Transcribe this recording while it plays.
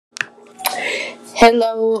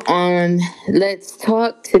Hello, on Let's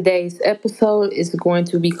Talk. Today's episode is going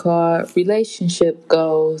to be called Relationship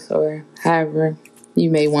Goals, or however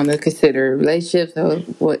you may want to consider relationships, or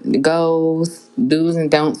what goals, do's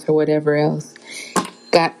and don'ts, or whatever else.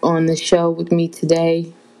 Got on the show with me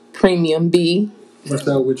today, Premium B. What's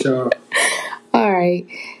up with y'all? All right.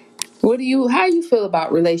 How you feel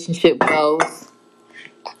about relationship goals?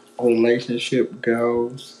 Relationship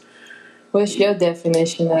goals. What's your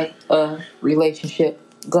definition of a relationship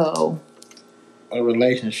goal? A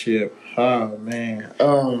relationship. Oh man.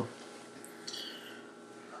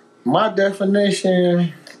 My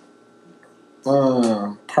definition,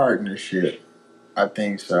 partnership. I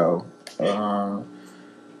think so.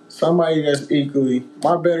 Somebody that's equally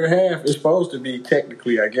my better half is supposed to be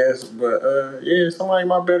technically, I guess, but yeah, somebody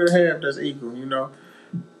my better half that's equal.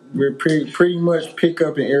 We're pretty much pick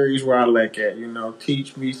up in areas where I lack at.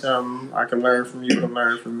 Teach me something. I can learn from you. You can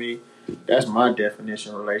learn from me. That's my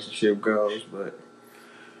definition of relationship goals. But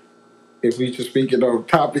if we just speaking on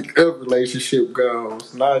topic of relationship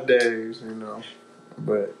goals nowadays.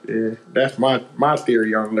 But yeah, that's my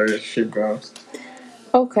theory on relationship goals.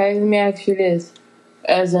 Okay, let me ask you this.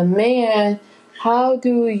 As a man, how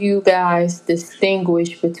do you guys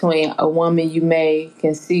distinguish between a woman you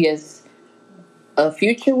can see as a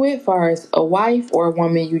future with, far as a wife, or a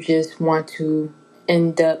woman you just want to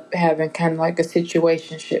end up having kind of like a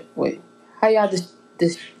situationship with? How y'all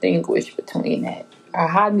distinguish between that? Or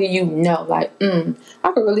how do you know, like, I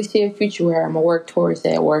could really see a future with her, I'm going to work towards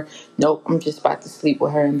that, or nope, I'm just about to sleep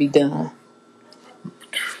with her and be done?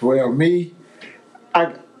 Well,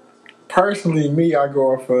 I personally, I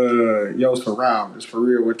go off your surroundings for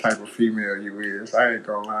real. What type of female you is? I ain't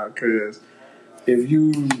gonna lie, cause if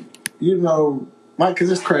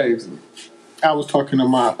cause it's crazy. I was talking to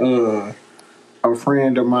my a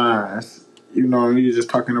friend of mine. And he was just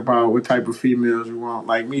talking about what type of females you want.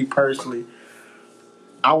 Like me personally,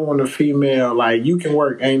 I want a female like you can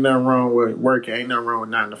work. Ain't nothing wrong with working. Ain't nothing wrong with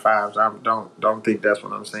 9 to 5s. I don't think that's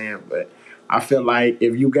what I'm saying. But I feel like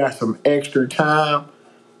if you got some extra time,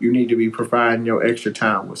 you need to be providing your extra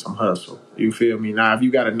time with some hustle. You feel me? Now, if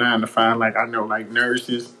you got a 9 to 5, like I know, like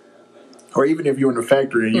nurses, or even if you're in the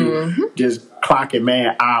factory and you just clocking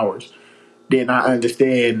mad hours, then I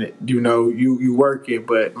understand that, you working.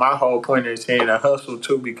 But my whole point is saying a hustle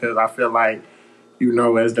too, because I feel like,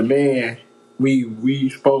 as the man, we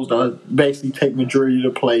supposed to basically take majority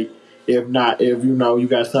of the plate. If not, if you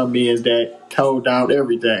got some men that toe down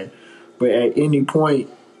everything. But at any point,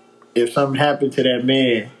 if something happened to that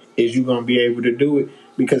man, is you gonna be able to do it?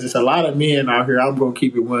 Because it's a lot of men out here. I'm gonna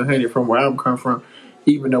keep it 100 from where I'm come from.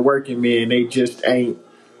 Even the working men, they just ain't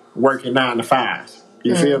working 9 to 5s.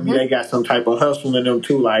 You feel me? They got some type of hustle in them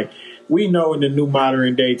too. Like we know in the new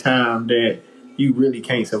modern day time that you really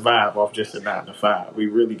can't survive off just a 9 to 5. We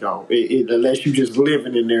really don't. Unless you just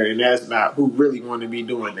living in there, and that's not who really want to be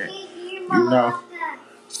doing that.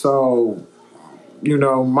 So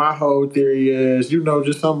my whole theory is,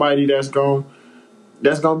 just somebody that's gonna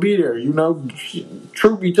be there.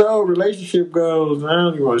 Truth be told, relationship goals. I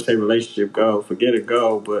don't even want to say relationship goals. Forget a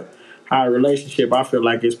goal, but how a relationship I feel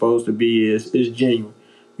like it's supposed to be is genuine.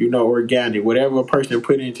 Organic. Whatever a person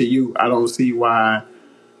put into you, I don't see why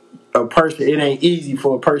a person. It ain't easy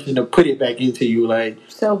for a person to put it back into you. Like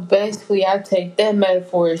So basically, I take that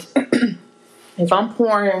metaphor as if I'm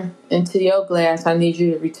pouring into your glass, I need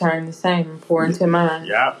you to return the same and pour into mine.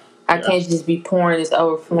 yeah. I can't just be pouring this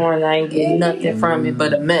overflowing. I ain't getting nothing from it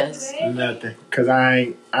but a mess. Nothing, cause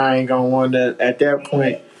I ain't gonna want to. At that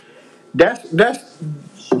point,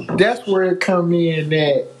 that's where it come in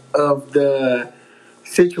that of the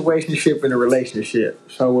situationship and a relationship.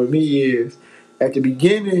 So with me is at the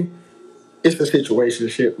beginning, it's a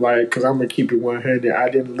situationship. Like, cause I'm gonna keep it 100. I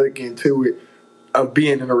didn't look into it of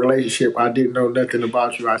being in a relationship. I didn't know nothing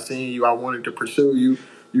about you. I seen you. I wanted to pursue you.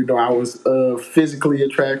 I was physically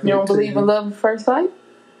attracted. You don't to believe in love at first sight?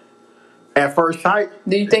 At first sight,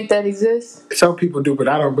 Do you think that exists? some people do, but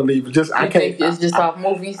I don't believe it. I can't. It's just off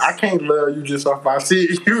movies. I can't love you just off I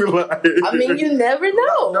see you. Like, I mean, you never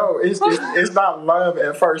know. No, it's not love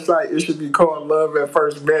at first sight. It should be called love at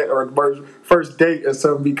first met or first date or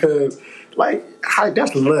something, because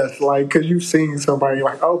that's lust. Like, because you've seen somebody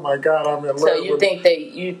like, oh my God, I'm in love. So you think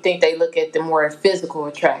they look at the more physical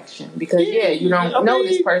attraction, because you don't know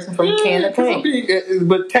this person from a can of paint.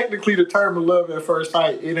 But technically, the term of love at first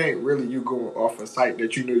sight, it ain't really you going off a sight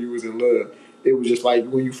that you knew you was in love. It was just like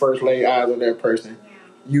when you first lay eyes on that person,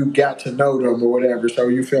 you got to know them or whatever, so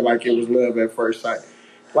you feel like it was love at first sight.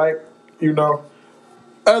 Like,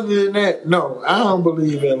 other than that, no, I don't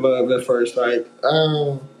believe in love at first sight.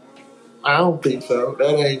 I don't think so.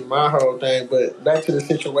 That ain't my whole thing. But back to the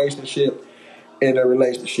situationship in a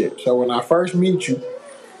relationship. So when I first meet you,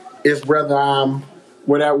 it's whether I'm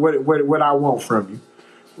what I want from you.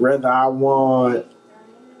 Whether I want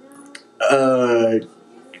uh,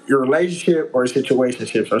 your relationship or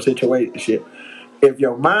situationships or situationship. If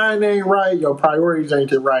your mind ain't right, your priorities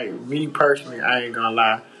ain't right. Me personally, I ain't gonna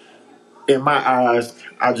lie. In my eyes,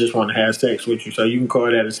 I just want to have sex with you. So you can call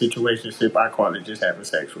that a situationship. I call it just having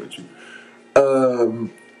sex with you.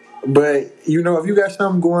 Um, but if you got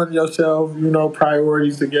something going on yourself,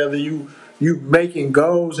 priorities together, you making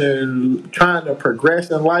goals and trying to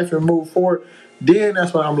progress in life and move forward, then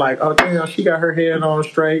that's when I'm like, oh damn, she got her head on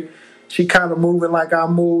straight. She kind of moving like I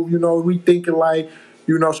move. We thinking like,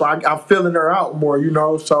 so I'm feeling her out more.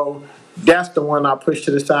 So that's the one I push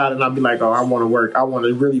to the side and I'll be like, oh, I want to work. I want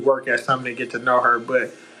to really work at something to get to know her,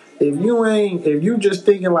 but. If you just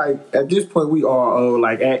thinking like at this point we are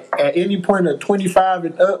like at any point of 25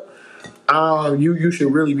 and up, you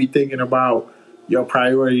should really be thinking about your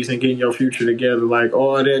priorities and getting your future together. Like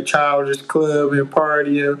all that childish club and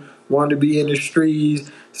partying, want to be in the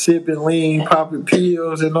streets, sipping lean, popping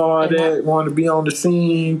pills and all that, want to be on the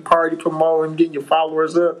scene, party promoting, getting your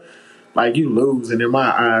followers up. Like you losing in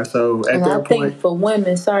my eyes. So at that point, think for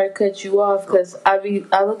women, sorry to cut you off, because I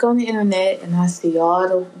look on the internet and I see all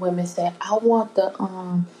the women say, I want the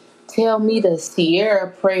tell me the Sierra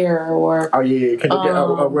prayer or oh yeah, can you get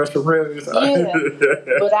a Western Rivers? Yeah,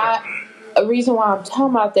 but a reason why I'm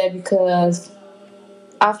talking about that because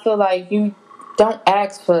I feel like you don't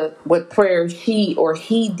ask for what prayer she or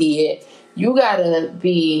he did. You gotta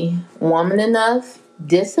be woman enough,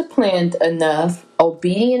 disciplined enough,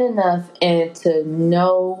 obedient enough, and to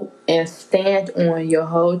know and stand on your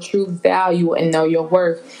whole true value and know your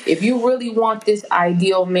worth. If you really want this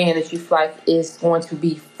ideal man that you feel like is going to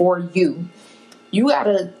be for you, you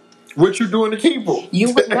gotta. What you doing to keep them?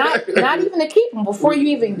 You not even to keep them before you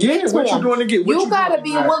even get to what them. You doing to get? You gotta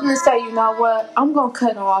be willing to say, you know what? I'm gonna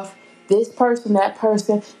cut off this person, that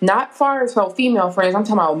person. Not far as female friends. I'm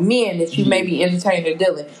talking about men that you may be entertaining or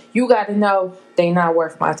dealing. You gotta know they not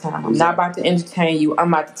worth my time. I'm not about to entertain you.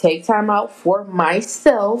 I'm about to take time out for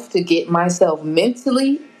myself to get myself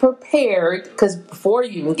mentally prepared. Because before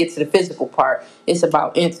you even get to the physical part, it's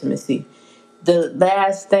about intimacy. The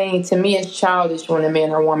last thing to me is childish when a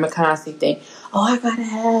man or woman constantly think, "Oh, I gotta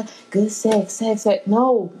have good sex."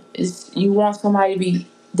 No, you want somebody to be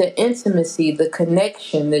the intimacy, the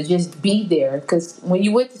connection, to just be there. Because when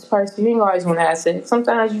you with this person, you ain't always want to have sex.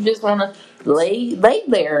 Sometimes you just want to lay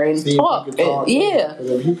there and talk. Yeah.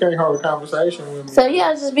 If you can't hold a conversation with me. So yeah,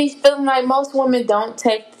 I just be feeling like most women don't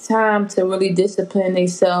take the time to really discipline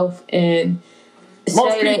themselves and.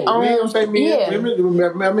 Most say people, we don't say men,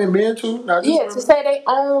 women, I mean men too. Not just women. To say they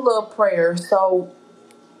own little prayer. So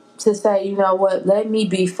to say, you know what, let me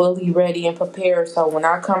be fully ready and prepared. So when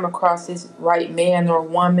I come across this right man or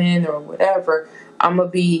woman or whatever, I'm gonna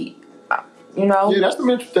be, Yeah, that's the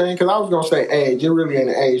mental thing. Because I was gonna say age. It really ain't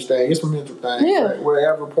an age thing. It's a mental thing. Yeah. Right?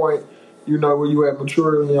 Wherever point, where you have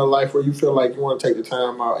maturity in your life, where you feel like you want to take the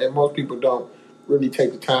time out, and most people don't really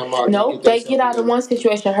take the time out. Nope, they get out of one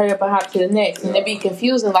situation, hurry up and hop to the next, and it be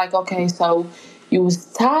confusing. Like, okay, so you was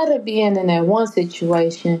tired of being in that one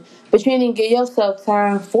situation, but you didn't give yourself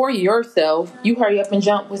time for yourself. You hurry up and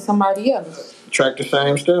jump with somebody else. Track the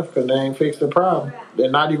same stuff because they ain't fixed the problem.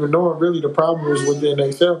 They're not even knowing really the problem is within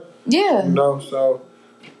themselves. Yeah, so.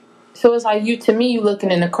 So it's like you looking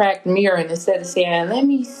in a cracked mirror, and instead of saying, let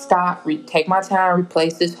me stop, take my time,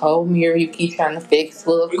 replace this whole mirror, you keep trying to fix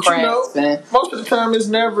little cracks. Most of the time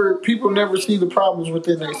people never see the problems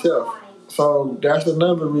within themselves. So that's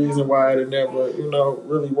another reason why it never,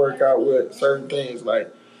 really work out with certain things.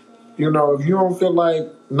 Like, if you don't feel like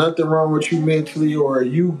nothing wrong with you mentally or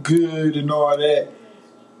you good and all that,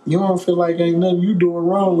 you don't feel like ain't nothing you doing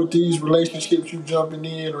wrong with these relationships you jumping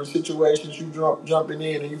in or situations you jumping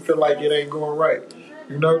in and you feel like it ain't going right.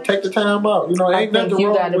 Take the time out. Ain't I nothing think you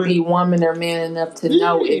wrong got to be woman or man enough to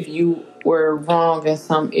know if you were wrong in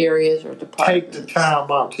some areas or departments. Take the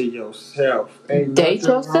time out to yourself. Ain't Date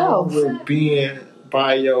yourself. Wrong with being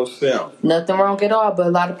by yourself. Nothing wrong at all, but a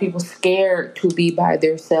lot of people scared to be by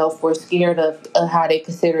themselves or scared of how they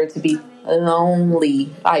consider it to be lonely.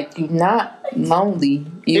 Like, you're not lonely.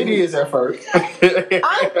 It is at first.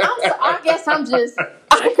 I guess I'm just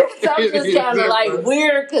kind of like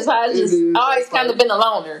weird because I always kind of been a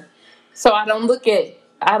loner. So I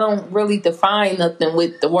don't really define nothing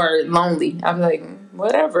with the word lonely. I'm like,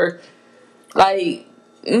 whatever. Like,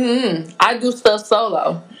 I do stuff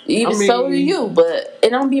solo. So do you, but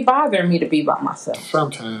it don't be bothering me to be by myself.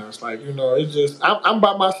 Sometimes, it's just I'm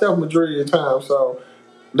by myself majority of the time. So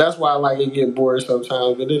That's why I like it get bored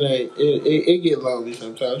sometimes, but it ain't. It get lonely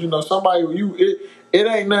sometimes. You know, somebody it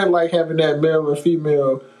ain't nothing like having that male or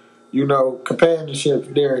female, you know, companionship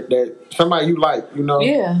there that somebody you like. You know.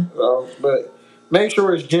 Yeah. But make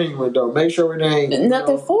sure it's genuine though. Make sure it ain't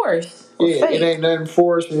nothing forced. Yeah, fake. it ain't nothing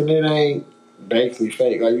forced and it ain't basically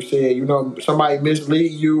fake. Like you said, you know, somebody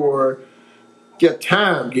mislead you or your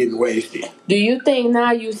time getting wasted. Do you think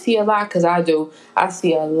now you see a lot? Because I do. I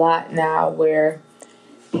see a lot now where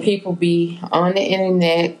people be on the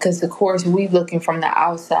internet because, of course, we looking from the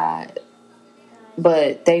outside,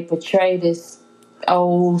 but they portray this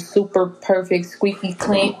super perfect, squeaky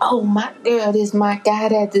clean. Oh, my girl, this my guy.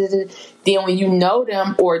 Then when you know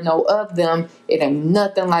them or know of them, it ain't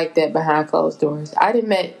nothing like that behind closed doors. I done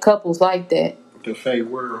met couples like that. The fake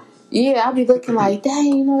world. Yeah, I be looking like, dang,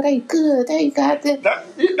 you know, they good. They got that.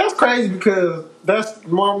 That's crazy because that's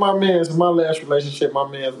my man's, my last relationship, my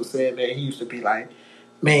man was saying that he used to be like,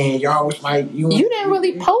 man, y'all was like, you didn't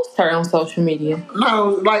really post her on social media.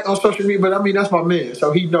 No, like on social media, but I mean, that's my man.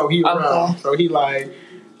 So he know he around. So he like,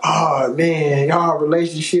 oh man, y'all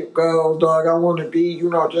relationship goals, dog. I want to be, you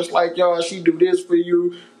know, just like y'all. She do this for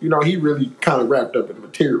you. You know, he really kind of wrapped up in the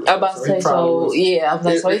material. I'm about to say, so yeah, I'm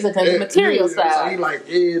like, so he's looking at the material side. So he like,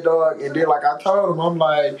 yeah, dog. And then like I told him, I'm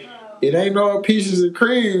like, it ain't no pieces of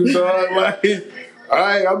cream, dog. Like, all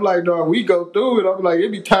right, I'm like, dog, we go through it. I'm like,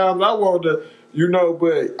 it be times I want to, you know,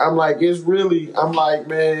 but I'm like, it's really, I'm like,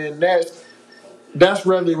 man, that's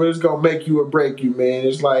really what it's gonna make you or break you, man.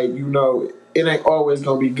 It's like, you know, it ain't always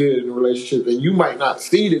gonna be good in a relationship, and you might not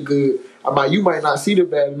see the good. You might not see the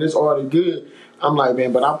bad, and it's all the good. I'm like,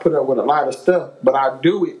 man, but I put up with a lot of stuff, but I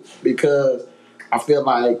do it because I feel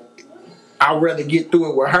like I'd rather get through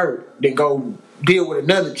it with her than go deal with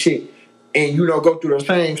another chick and, you know, go through the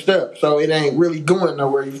same stuff. So it ain't really going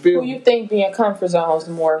nowhere, you feel me? Who you think being comfort zones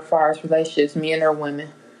more as far as relationships, men or women?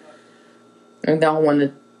 And don't want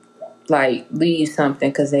to, like, leave something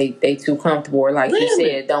because they too comfortable, or like you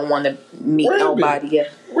said, don't want to meet nobody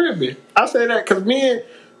yet. Women. I say that because men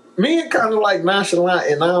kind of like nonchalant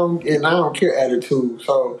and I don't care attitude.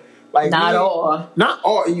 So like not all,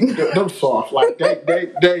 them soft. Like they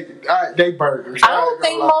burgers. I don't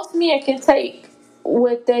think most men can take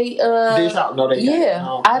what they dish out. No, they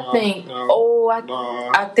yeah. I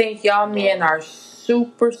think y'all men are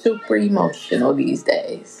super emotional these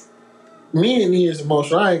days. Men is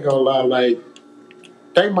emotional. I ain't gonna lie. Like,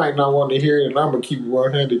 they might not want to hear it, and I'm gonna keep it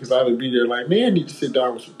 100 because I would be there. Like, men need to sit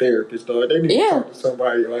down with some therapists, dog. They need to talk to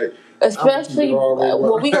somebody. Like, especially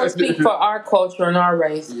we gonna speak for our culture and our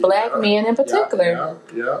race, black men in particular.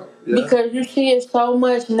 Yeah. Because you see it so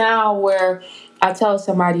much now. Where I tell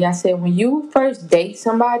somebody, I said, when you first date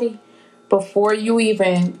somebody, before you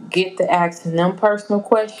even get to asking them personal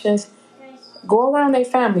questions, go around their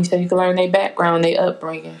family so you can learn their background, their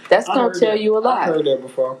upbringing. That's going to tell you a lot. I heard that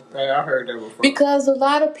before. Because a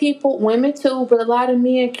lot of people, women too, but a lot of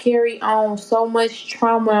men carry on so much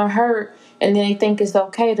trauma and hurt, and then they think it's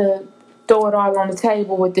okay to throw it all on the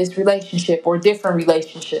table with this relationship or different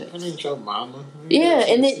relationships. I ain't your mama. Yeah,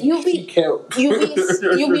 and then you be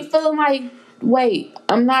feeling like, wait,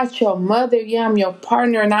 I'm not your mother. Yeah, I'm your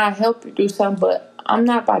partner, and I'll help you do something, but I'm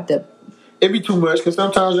not about to. It be too much because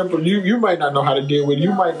sometimes you might not know how to deal with it.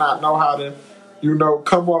 You might not know how to, you know,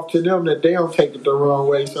 come off to them that they don't take it the wrong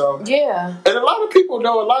way. So yeah, and a lot of people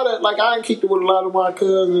know like I ain't kicked it with a lot of my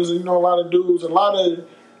cousins. You know, a lot of dudes. A lot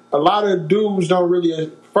of dudes don't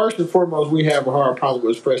really. First and foremost, we have a hard problem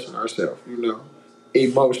with expressing ourselves. You know,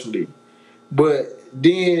 emotionally, but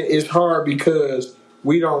then it's hard because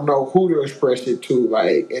we don't know who to express it to.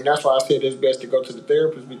 Like, and that's why I said it's best to go to the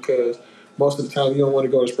therapist because most of the time you don't want to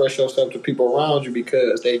go express yourself to people around you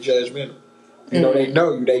because they judgmental. You know, they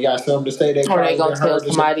know you. They got something to say. They gonna tell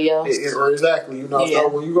somebody else. Or exactly. You know, so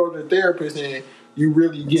when you go to the therapist and you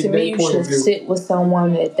really get their point of view. You should sit with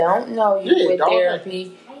someone that don't know you with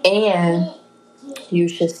therapy, and you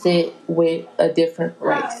should sit with a different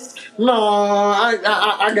race. No,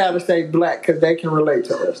 I gotta say black because they can relate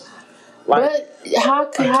to us. Like, but how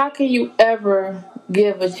can you ever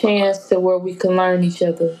give a chance to where we can learn each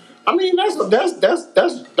other? I mean, that's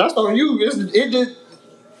on you. It just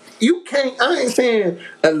you can't. I ain't saying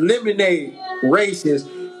eliminate races,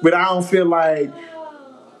 but I don't feel like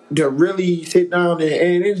to really sit down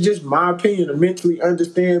and it's just my opinion to mentally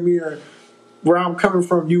understand me or where I'm coming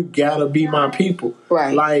from. You gotta be my people,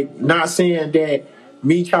 right? Like, not saying that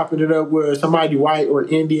me chopping it up with somebody white or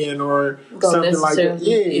Indian or something like that.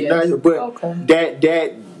 Yeah. But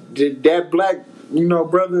that black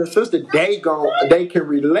brother and sister, they can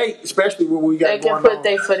relate, especially when we got They going can put on.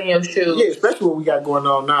 their foot in your shoes. Yeah, especially what we got going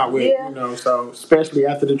on now with, so especially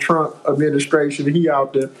after the Trump administration, he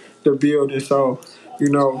out the building. So,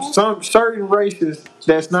 some certain races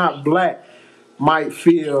that's not black might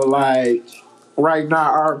feel like right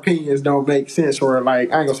now our opinions don't make sense, or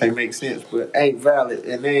like, I ain't gonna say make sense, but ain't valid,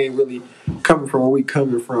 and they ain't really coming from where we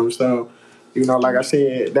coming from. So, like I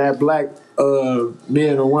said, that black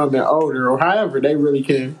men or women older or however, they really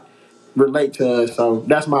can relate to us. So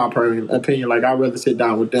that's my opinion. Like, I'd rather sit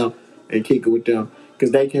down with them and kick it with them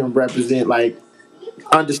because they can represent, like,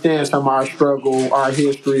 understand some of our struggle, our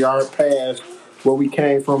history, our past, where we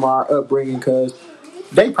came from, our upbringing, because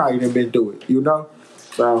they probably done been through it.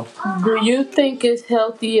 So, do you think it's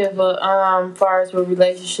healthy if far as with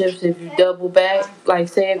relationships, if you double back, like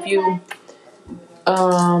say if you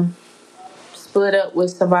split up with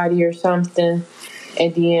somebody or something,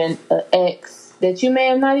 and then an ex that you may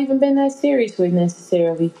have not even been that serious with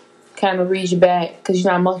necessarily kind of reach back, because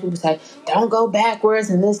most people say don't go backwards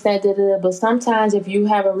and this that da, da, da. But sometimes if you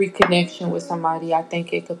have a reconnection with somebody, I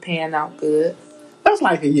think it could pan out good. that's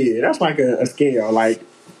like a scale. Like,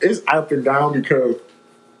 it's up and down because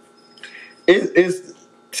it's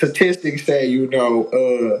statistics say,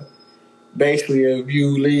 basically, if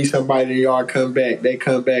you leave somebody and y'all come back, they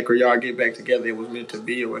come back, or y'all get back together, it was meant to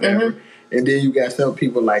be or whatever. Mm-hmm. And then you got some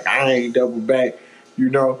people like, I ain't double back.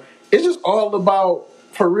 It's just all about,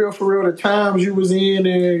 for real, the times you was in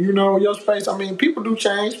and, your space. I mean, people do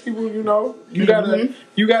change. People, you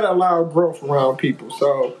gotta allow growth around people.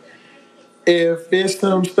 So if it's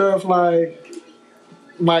some stuff like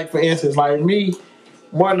for instance, like me,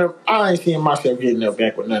 I ain't seeing myself getting up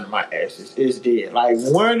back with none of my exes. It's dead. Like,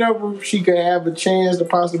 one of them, she could have a chance, a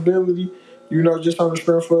possibility, just on the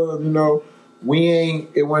strength of,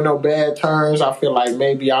 it wasn't no bad terms. I feel like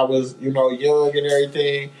maybe I was, young and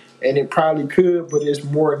everything, and it probably could, but it's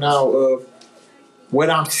more now of what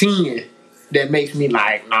I'm seeing that makes me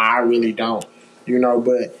like, nah, I really don't,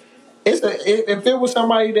 but if it was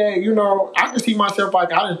somebody that, I could see myself,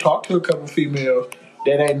 like, I done talked to a couple females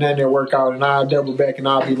that ain't nothing that work out, and I'll double back and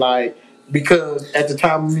I'll be like, because at the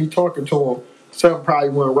time of me talking to them, something probably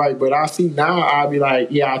went right, but I see now, I'll be like,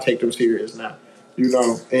 yeah, I'll take them serious now,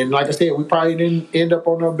 and like I said, we probably didn't end up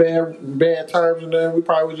on no bad terms, and then we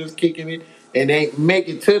probably was just kicking it, and they make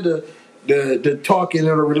it to the talking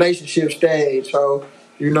or the relationship stage. So,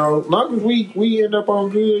 as long as we end up on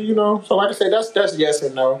good, so like I said, that's yes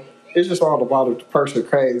and no. It's just all about if the person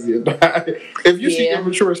crazy or not. If you see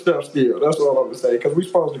immature stuff still, that's all I'm gonna say, because we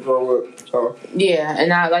supposed to grow up. So yeah, and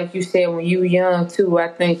like you said, when you were young too, I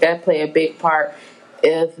think that played a big part.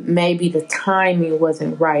 If maybe the timing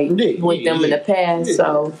wasn't right with them in the past,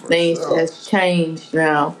 so things has changed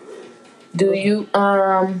now. Do you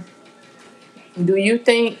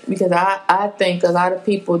think, because I think a lot of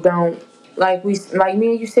people don't, like me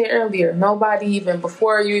and you said earlier, nobody, even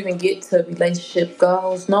before you even get to relationship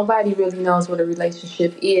goals, nobody really knows what a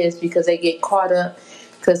relationship is, because they get caught up.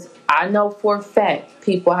 Because I know for a fact,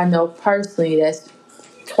 people I know personally that's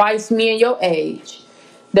twice me and your age,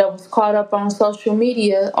 that was caught up on social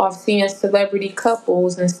media off seeing celebrity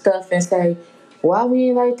couples and stuff and say, why we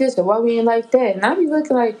ain't like this or why we ain't like that? And I be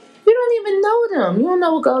looking like, you don't even know them. You don't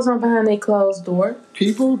know what goes on behind their closed door.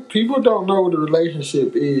 People don't know what a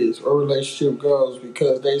relationship is or relationship goes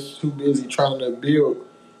because they too busy trying to build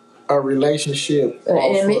a relationship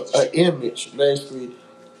an image, basically,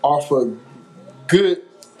 off of good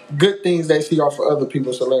things they see off of other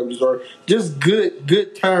people's celebrities, or just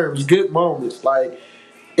good terms, good moments. Like,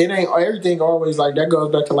 it ain't everything always like that. Goes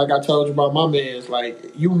back to, like I told you about my man's.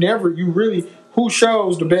 Like, you really, who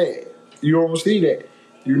shows the bad? You don't see that.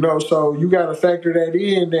 So you got to factor that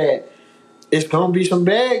in, that it's gonna be some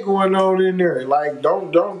bad going on in there. Like,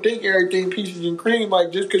 don't think everything peaches and cream.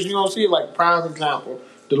 Like, just because you don't see it. Like, prime example,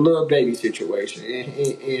 the Lil Baby situation,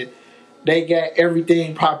 and they got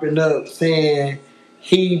everything popping up saying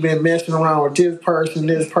he been messing around with this person.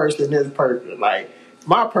 Like,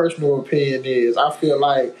 my personal opinion is, I feel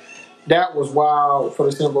like that was wild, for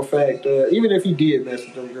the simple fact that even if he did mess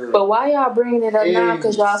with them girls. But why y'all bringing it up now?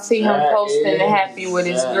 Because y'all see him posting and happy with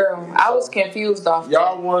his girl. I was confused off that.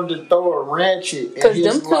 Y'all wanted to throw a ratchet. Because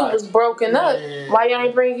them two was broken up. Why y'all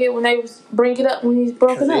ain't bring it when they was bring it up when he's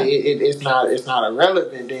broken up? It's not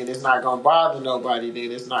irrelevant. Then it's not gonna bother nobody.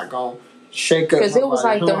 Then it's not gonna shake up. Because it was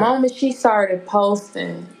like the moment she started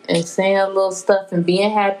posting and saying little stuff and being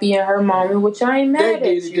happy in her moment, which I ain't mad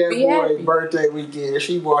at you. That boy's birthday weekend,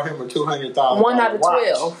 she bought him a $200,000 1 out of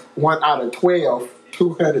 12. 1 out of 12,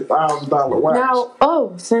 $200,000 watch.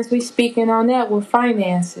 Now, since we speaking on that with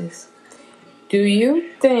finances, do you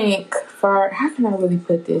think for, how can I really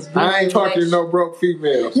put this? I ain't talking to no broke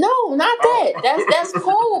females. No, not that. That's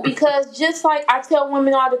cool, because just like I tell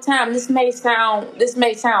women all the time, this may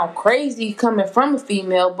sound crazy coming from a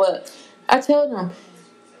female, but I tell them,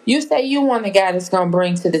 you say you want a guy that's gonna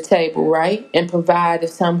bring to the table, right, and provide if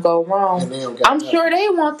something go wrong. I'm sure they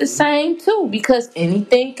want the same too, because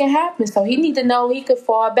anything can happen. So he need to know he could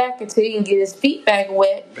fall back until he can get his feet back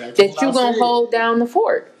wet. That you gonna hold down the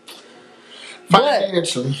fort.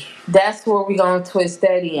 Financially. But that's where we gonna twist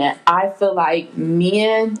that in. I feel like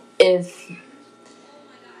men, if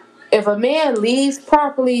a man leads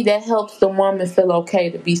properly, that helps the woman feel okay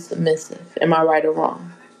to be submissive. Am I right or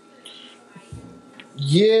wrong?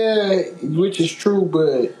 Yeah, which is true,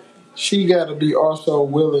 but she got to be also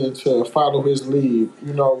willing to follow his lead.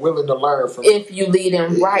 Willing to learn from him. If you lead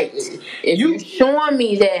him right. If you showing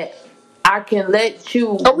me that I can let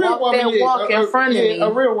you walk in front of me. A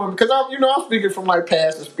real woman. Because I'm speaking from like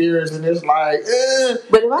past experience, and it's like,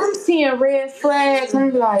 But if I'm seeing red flags,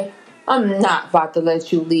 I'm like, I'm not about to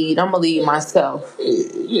let you lead. I'm going to lead myself.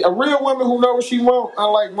 A real woman who knows what she wants,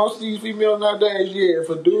 unlike most of these females nowadays, if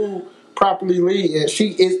a dude properly lead, and she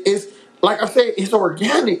is like I said, it's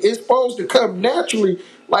organic. It's supposed to come naturally.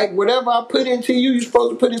 Like whatever I put into you, you're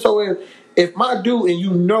supposed to put in. So if my dude, and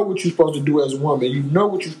you know what you're supposed to do as a woman, you know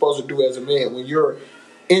what you're supposed to do as a man when you're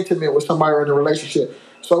intimate with somebody or in a relationship.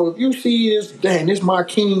 So if you see this my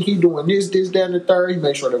king, he doing this, that, and the third, he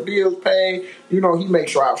make sure the bills paid, he make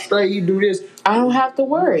sure I'm straight, he do this. I don't have to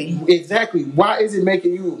worry. Exactly. Why is it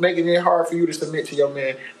making it hard for you to submit to your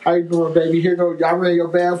man? How you doing, baby? Here go, y'all ready your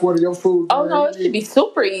bath water, your food. Oh no, it should be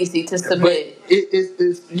super easy to submit. But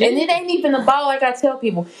it's and it ain't even about, like I tell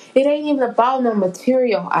people, it ain't even about no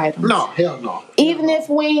material items. No, hell no. Even if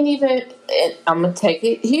we ain't even, I'm gonna take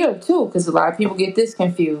it here too, because a lot of people get this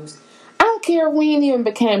confused. I don't care if we ain't even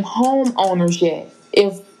became homeowners yet.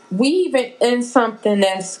 If we even in something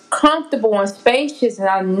that's comfortable and spacious, and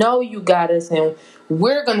I know you got us, and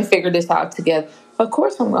we're gonna figure this out together. Of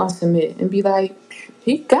course, I'm gonna submit and be like,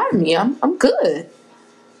 he got me. I'm good.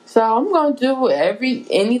 So I'm gonna do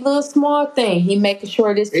any little small thing. He making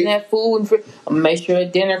sure this and that food, and I'm gonna make sure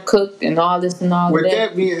dinner cooked and all this and all that. With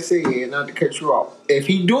that being said, not to cut you off, if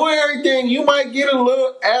he doing everything, you might get a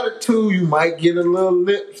little attitude. You might get a little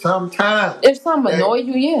lip sometimes. If something annoy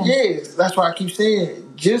you, yeah. Yes, that's why I keep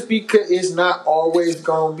saying. Just because it's not always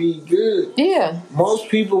gonna be good. Yeah. Most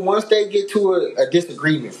people, once they get to a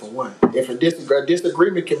disagreement, for one, if a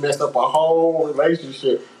disagreement can mess up a whole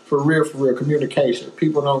relationship. For real, communication.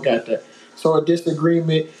 People don't got that. So a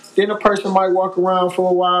disagreement, then a person might walk around for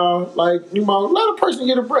a while, like, let a person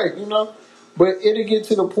get a break, But it'll get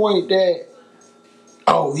to the point that,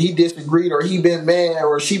 he disagreed, or he been mad,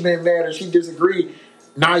 or she been mad, or she disagreed.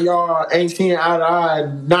 Now y'all ain't seeing eye to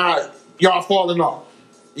eye, now y'all falling off.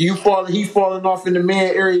 He's falling off in the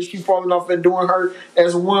man area, she falling off and doing her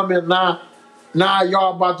as a woman. Now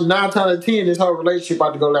y'all about to 9 times out of 10, this whole relationship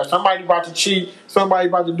about to go left. Somebody about to cheat. Somebody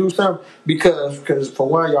about to do something because for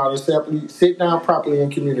one, y'all just simply sit down properly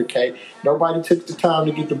and communicate. Nobody took the time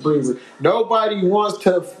to get the breather. Nobody wants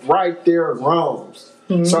to right their wrongs.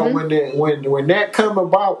 Mm-hmm. So when that come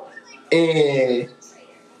about and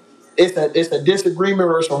it's a disagreement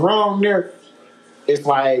or some wrong there, it's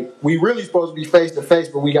like we really supposed to be face to face,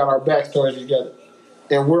 but we got our backs towards each other.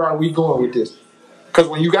 And where are we going with this? Because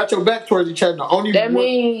when you got your back towards each other, the only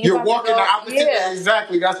way you're walking the opposite. Yeah.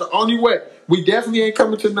 Exactly, that's the only way. We definitely ain't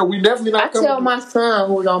coming to no. We definitely not. I tell my son,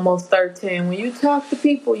 who's almost 13, when you talk to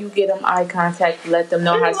people, you get them eye contact, let them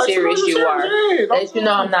know how serious you are. Let you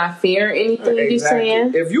know I'm not fearing anything you're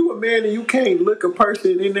saying. If you a man and you can't look a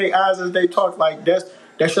person in their eyes as they talk, like that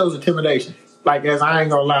shows intimidation. Like, as I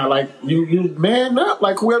ain't gonna lie, like you man up,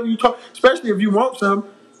 like whoever you talk, especially if you want some,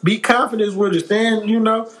 be confident where to stand,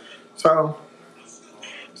 So.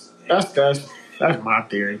 That's my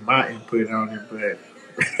theory, my input on it, but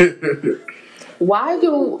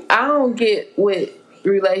I don't get with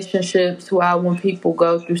relationships why when people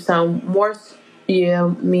go through some more,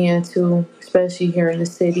 men too, especially here in the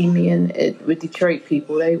city, with Detroit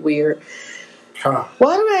people, they weird. Huh.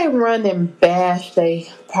 Why do they run and bash their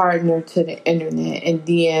partner to the internet and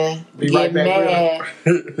then get mad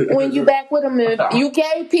when you back with them? You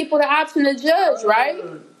gave people the option to judge, right?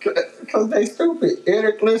 Because they stupid.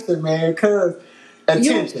 Eric, listen, man, because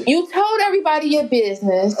attention. You told everybody your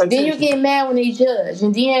business, attention. Then you get mad when they judge,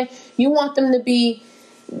 and then you want them to be.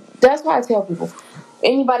 That's why I tell people,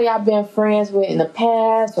 anybody I've been friends with in the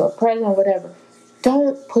past or present or whatever,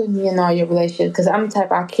 don't put me in all your relationships, because I'm the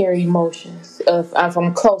type, I carry emotions. If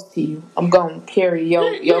I'm close to you, I'm going to carry your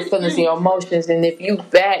feelings and your emotions. And if you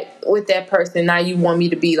back with that person, now you want me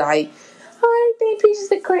to be like, I think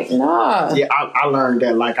peaches and cream. Nah. Yeah, I learned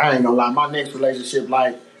that. Like, I ain't gonna lie. My next relationship,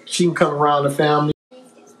 like, she can come around the family.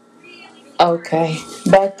 Okay.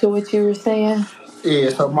 Back to what you were saying. Yeah,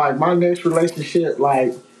 so my next relationship,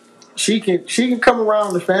 like, she can come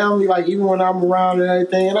around the family, like, even when I'm around and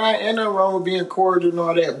everything. And I ain't nothing wrong with being cordial and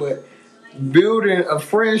all that, but building a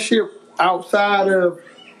friendship outside of,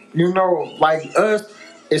 like us,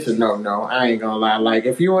 it's a no. I ain't gonna lie. Like,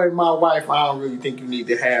 if you ain't my wife, I don't really think you need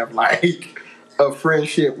to have, like, a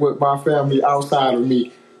friendship with my family outside of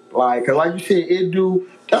me. Like, 'cause like you said,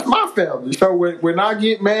 that's my family. So when I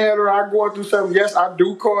get mad or I go through something, yes, I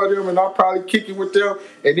do call them and I'll probably kick it with them.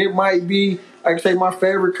 And it might be, like, say, my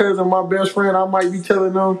favorite cousin, my best friend, I might be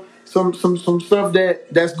telling them some stuff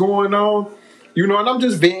that's going on. And I'm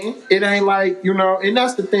just venting. It ain't like, and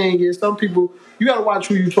that's the thing is some people, you got to watch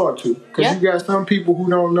who you talk to. Because you got some people who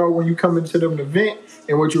don't know when you come into them to vent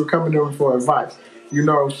and what you're coming to them for advice.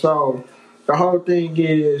 So the whole thing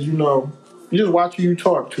is, you just watch who you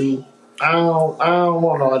talk to. I don't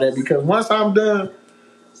want all that because once I'm done,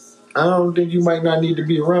 I don't think you might not need to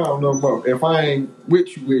be around no more. If I ain't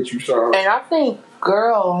with you, sorry. And I think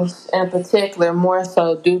girls in particular more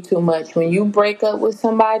so do too much. When you break up with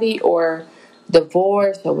somebody or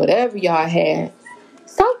divorce or whatever y'all had,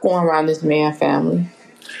 stop going around this man family.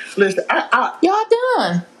 Listen, y'all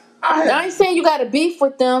done. I ain't saying you got to beef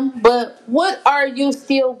with them, but what are you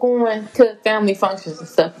still going to family functions and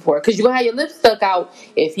stuff for? Because you're going to have your lips stuck out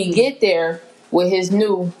if he get there with his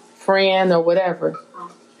new friend or whatever.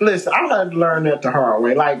 Listen, I had to learn that the hard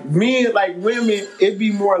way. Like, men, like women, it'd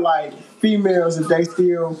be more like females if they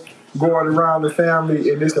still going around the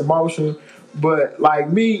family and this emotion. But, like,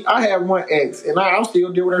 me, I had one ex, and I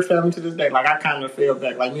still deal with her family to this day. Like, I kind of fell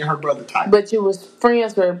back, like me and her brother type. But you was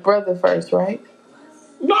friends with her brother first, right?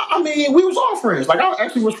 No, I mean, we was all friends. Like, I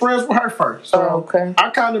actually was friends with her first. So okay.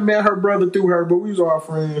 I kind of met her brother through her, but we was all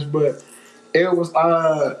friends. But it was,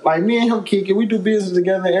 like, me and him kicking. We do business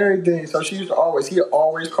together and everything. So he'd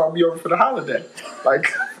always call me over for the holiday. Like,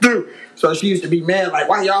 dude. So she used to be mad, like,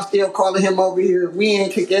 why y'all still calling him over here? We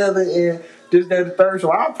ain't together and this, that, the third.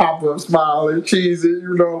 So I pop up smiling, cheesy,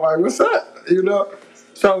 like, what's up?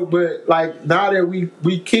 So, but, like, now that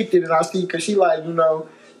we kicked it and I see, because she, like,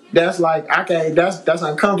 that's like, okay, that's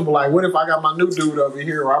uncomfortable. Like, what if I got my new dude over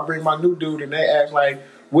here, or I bring my new dude and they ask, like,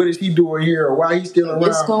 what is he doing here, or why he's still around?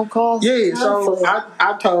 It's gonna cause conflict. So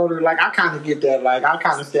I told her, like, I kind of get that. Like, I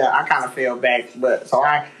kind of fell back, but so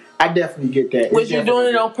I definitely get that. Was you doing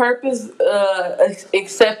it on purpose,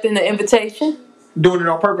 accepting the invitation? Doing it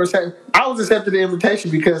on purpose. I was accepting the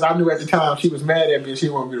invitation because I knew at the time she was mad at me and she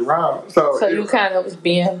wanted me around. So you kind of was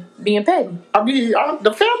being petty. I mean,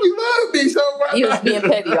 the family loved me so much. You was being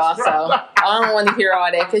petty also. I don't want to hear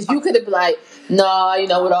all that because you could have been like, no,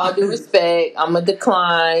 with all due respect, I'm going to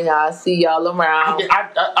decline. I'll see y'all around.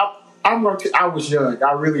 I was young.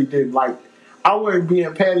 I really didn't like, I wasn't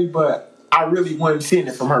being petty, but I really wasn't seeing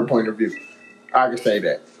it from her point of view. I can say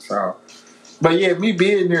that. So, but yeah, me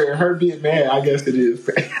being there and her being mad, I guess it is.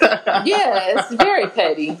 Yeah, it's very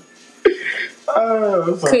petty.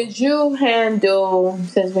 Could you handle,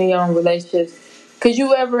 since we're in relationships, could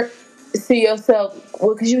you ever see yourself,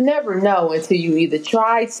 well, because you never know until you either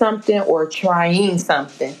tried something or trying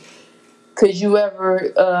something. Could you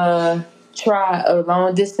ever try a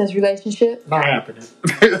long distance relationship? Not happening.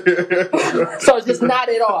 So it's just not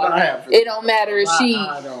at all. Not happening. It don't matter if she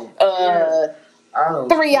I don't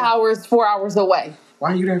 3 hours, 4 hours away.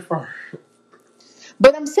 Why are you that far?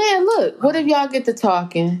 But I'm saying, look, what if y'all get to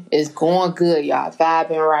talking? It's going good, y'all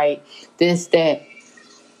vibing right, this, that.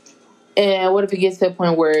 And what if it gets to a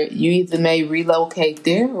point where you either may relocate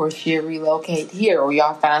there or she'll relocate here, or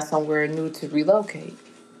y'all find somewhere new to relocate?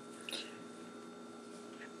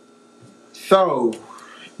 So,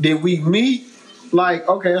 did we meet? Like,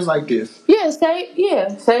 okay, it's like this. Yeah, say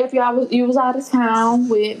if you was out of town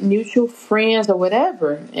with mutual friends or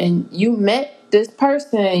whatever, and you met this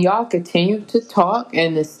person and y'all continue to talk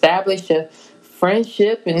and establish a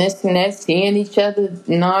friendship and this and that, seeing each other,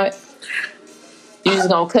 not you just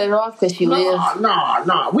gonna cut it off because she lives.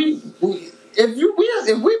 No.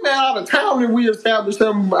 If we met out of town and we established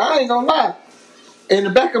something, I ain't gonna lie. In the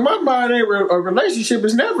back of my mind, a relationship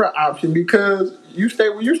is never an option because you stay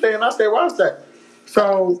where you stay and I stay where I stay.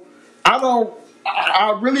 So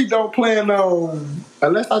I really don't plan on,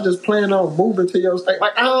 unless I just plan on moving to your state.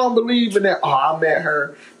 Like, I don't believe in that. Oh, I met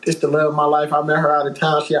her. This the love of my life. I met her out of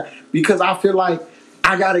town. Because I feel like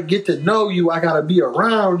I got to get to know you. I got to be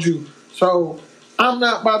around you. So I'm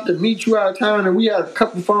not about to meet you out of town and we had a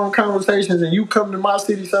couple phone conversations and you come to my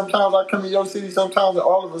city sometimes, I come to your city sometimes, and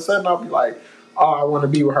all of a sudden I'll be like, oh, I want to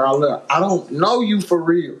be with her. I don't know you for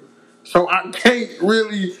real. So I can't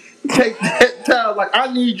really take that time. Like,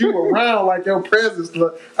 I need you around, like your presence.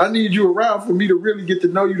 Like, I need you around for me to really get to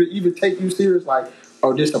know you, to even take you serious. Like,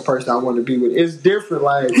 oh, this is a person I want to be with. It's different.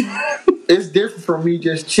 Like, it's different from me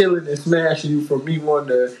just chilling and smashing you, from me wanting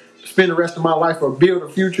to spend the rest of my life or build a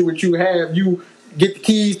future with you. Have you get the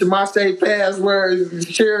keys to my safe password,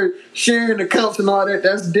 sharing accounts and all that.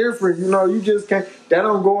 That's different. You know, you just can't. That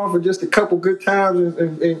don't go on for just a couple good times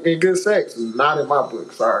and good sex. Not in my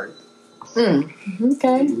book. Sorry.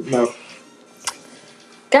 Okay. No.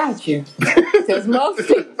 Got you. Because most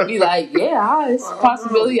people be like, yeah, it's a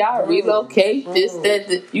possibility I'll relocate, this,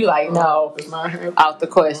 that. You like, no, It's not happening. out the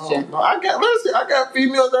question. No. I got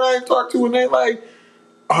females that I ain't talked to, and they like,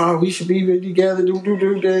 oh, we should be together,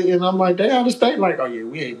 do that. And I'm like, they understand, like, oh yeah,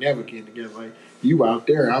 we ain't never getting together. Like, you out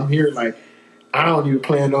there, I'm here. Like, I don't even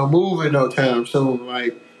plan on moving no time soon.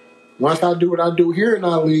 Like, once I do what I do here and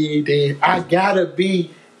I leave, then I gotta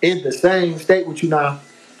be in the same state with you now.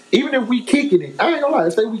 Even if we kicking it, I ain't gonna lie.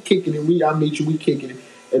 Say we kicking it, I meet you, we kicking it,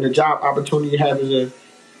 and the job opportunity happens,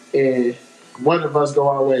 and one of us go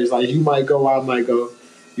our ways. Like, you might go, I might go.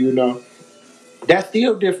 You know, that's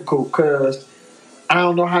still difficult because I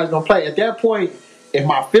don't know how it's gonna play. At that point, if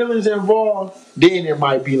my feelings involved, then it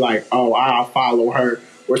might be like, oh, I'll follow her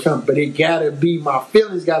or something. But it gotta be, my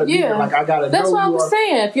feelings gotta be there. Like, I gotta know. That's what I was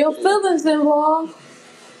saying. If your feelings involved.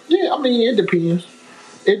 Yeah, I mean, it depends.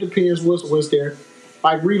 It depends what's there.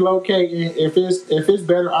 Like, relocating, if it's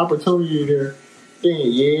better opportunity there, then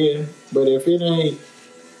yeah. But if it ain't,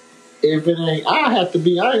 I have to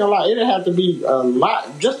be. I ain't gonna lie, it'd have to be a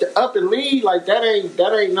lot just to up and leave. Like, that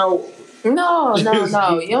ain't no. No. You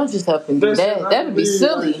don't just up and do that. That'd be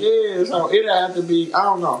silly. Like, yeah, so it'd have to be. I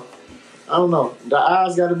don't know. The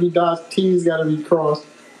I's got to be dotted, T's got to be crossed.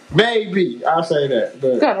 Maybe I say that,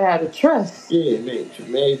 but you gotta have the trust. Yeah,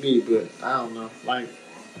 maybe, but I don't know. Like,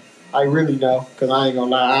 I really know, because I ain't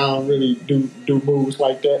gonna lie, I don't really do moves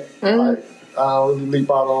like that. Like, I don't really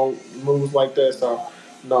leap out on moves like that. So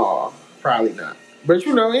no, probably not. But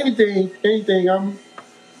you know, anything,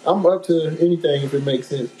 I'm up to anything if it makes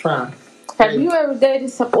sense. Try. Have you ever dated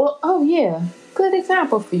some? Well, oh yeah, good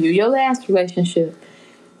example for you. Your last relationship.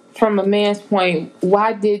 From a man's point,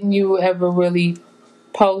 why didn't you ever really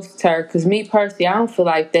post her? Because me personally, I don't feel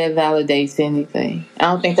like that validates anything. I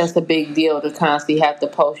don't think that's a big deal to constantly have to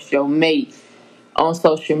post your mate on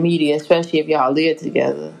social media, especially if y'all live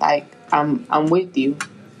together. Like, I'm with you.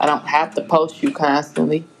 I don't have to post you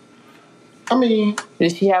constantly. I mean,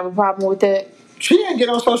 did she have a problem with that? She didn't get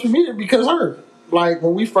on social media because of her. Like,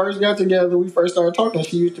 when we first got together, we first started talking,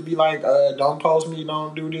 she used to be like, don't post me,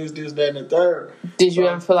 don't do this, that, and the third. Did you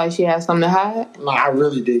ever feel like she had something to hide? No, I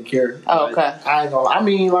really didn't care. Oh, like, okay. I ain't gonna, I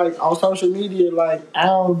mean, like, on social media, like, I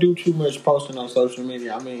don't do too much posting on social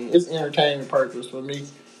media. I mean, it's entertainment purpose for me.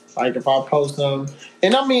 Like, if I post something.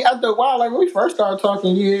 And I mean, after a while, like, when we first started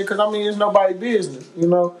talking, yeah, because, I mean, it's nobody's business, you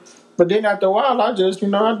know. But then after a while, I just,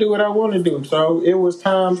 I do what I want to do. So it was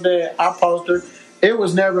times that I posted. It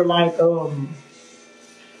was never like,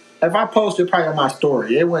 if I posted probably on my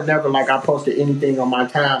story, it was never like I posted anything on my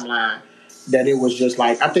timeline that it was just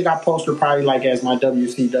like, I think I posted probably like as my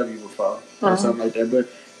WCW before or something like that. But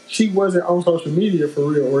she wasn't on social media for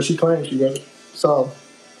real, or she claimed she wasn't. So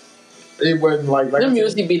it wasn't like them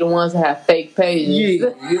usually be the ones that have fake pages. Yeah,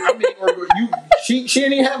 I mean, she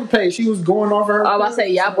didn't even have a page. She was going off her. Oh, I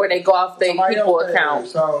say where they go off their people account.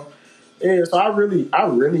 So yeah, so I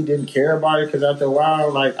really didn't care about it, because after a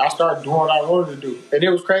while, like, I started doing what I wanted to do, and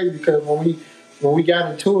it was crazy because when we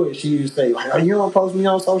got into it, she used to say like, "Oh, you don't post me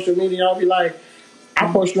on social media." I'll be like,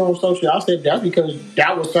 "I post you on social." I said that's because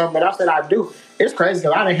that was something, but I said I do. It's crazy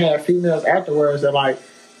because I didn't have females afterwards that, like,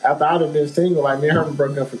 after I'd have been single, like, me and her were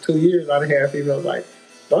broken up for 2 years, I didn't have females like,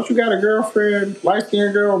 "Don't you got a girlfriend, light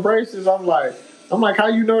skinned girl with braces?" I'm like, how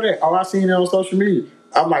you know that? Oh, I seen it on social media.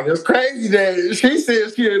 I'm like, it's crazy that she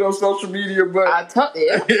says she ain't on social media, but I told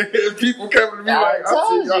you. People coming to me like, I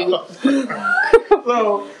see y'all.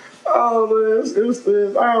 So,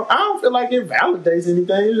 I don't feel like it validates anything.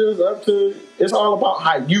 It's just it's all about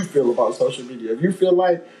how you feel about social media. If you feel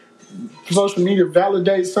like social media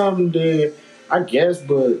validates something, then I guess,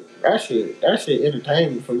 but that shit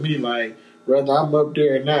entertainment for me. Like, whether I'm up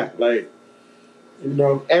there or not, like,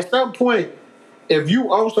 at some point, if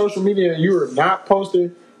you on social media and you are not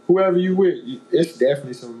posting whoever you with, it's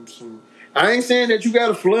definitely some. I ain't saying that you got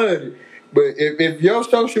to flood it, but if your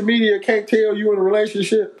social media can't tell you in a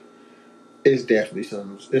relationship, it's definitely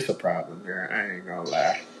it's a problem there. I ain't gonna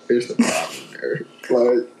lie, it's a problem there.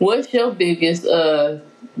 Like, what's your biggest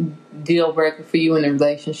deal breaker for you in a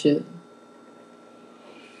relationship?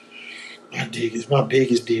 It's my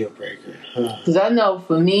biggest deal breaker. Because I know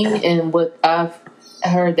for me and what I've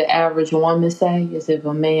heard the average woman say is if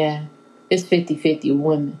a man, it's 50-50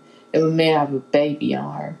 women, if a man have a baby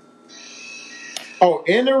on her. Oh,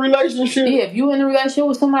 in a relationship? Yeah, if you in a relationship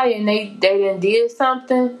with somebody and they done did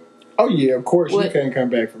something. Oh yeah, of course you can't come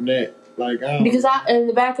back from that. Like because in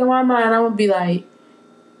the back of my mind, I'm gonna be like,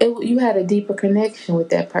 you had a deeper connection with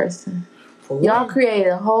that person. Y'all created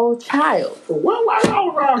a whole child. Why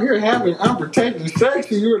y'all around here having unprotected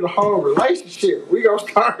sex and you're in the whole relationship? We gonna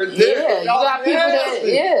start there. Yeah, you got people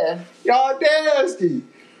that, Y'all nasty.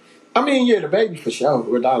 I mean, yeah, the baby for sure,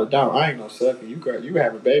 without a doubt. I ain't gonna suck it. You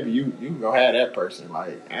have a baby, you gonna have that person.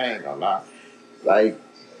 Like, I ain't gonna lie. Like,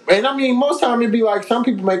 and I mean, most time it be like some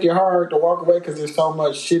people make it hard to walk away because there's so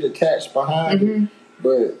much shit attached behind it.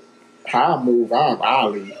 But how I move, I'll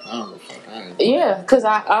leave. I don't know. Yeah, because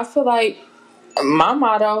I feel like my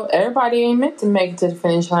motto: everybody ain't meant to make it to the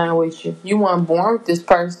finish line with you. You weren't born with this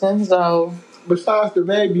person, so. Besides the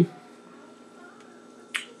baby,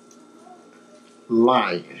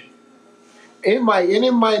 lying. It might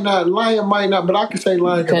not, but I can say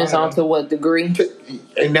lying. Depends on to what degree.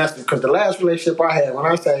 And that's because the last relationship I had, when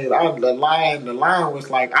I say the line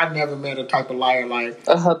was like, I never met a type of liar like.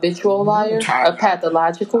 A habitual liar? A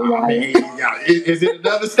pathological liar? Mean, is it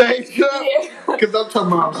another stage? Yeah. Because I'm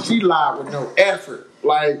talking about she lied with no effort.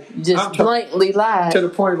 Like, just blatantly lied. To the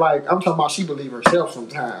point, like, I'm talking about she believe herself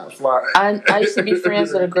sometimes. Like, I used to be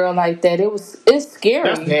friends with a girl like that. It's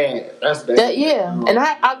scary. That's bad. Yeah. And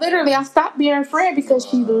I stopped being her friend because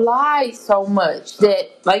she lied so much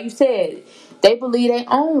that, like you said, they believe their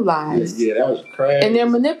own lies. Yeah, that was crazy. And they're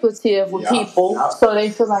manipulative with people, so they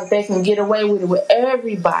feel like they can get away with it with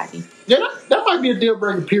everybody. Yeah, that might be a deal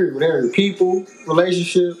breaker period with every people,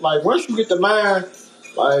 relationship. Like, once you get the line,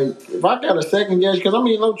 like, if I got a second guess, because I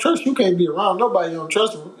mean, no trust, you can't be around nobody, you don't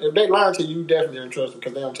trust them. If they lie to you, you definitely don't trust them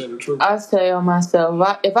because they don't tell the truth. I tell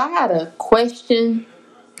myself, if I had a question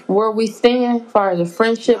where we stand as far as a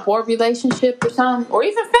friendship or relationship or something, or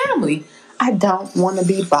even family, I don't want to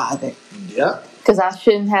be bothered. Yeah. Because I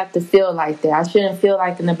shouldn't have to feel like that. I shouldn't feel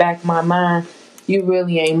like in the back of my mind, you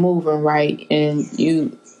really ain't moving right and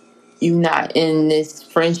you not in this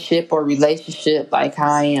friendship or relationship like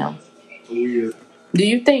how I am. Weird. Do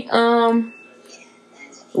you think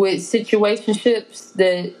with situationships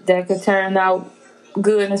that could turn out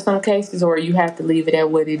good in some cases, or you have to leave it at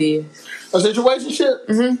what it is? A situationship?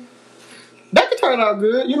 Mm-hmm. That could turn out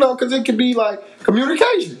good, because it could be like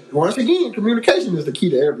communication. Once again, communication is the key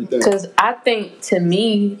to everything. Because I think, to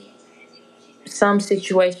me, some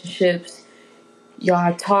situationships,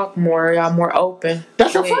 y'all talk more, y'all more open.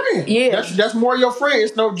 That's your friend. Yeah. That's more your friend.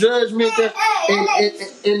 It's no judgment.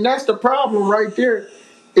 And that's the problem right there,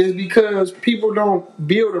 is because people don't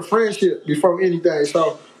build a friendship before anything.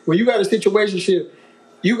 So when you got a situationship,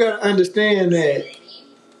 you got to understand that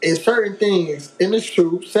in certain things, and it's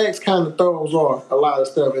true, sex kind of throws off a lot of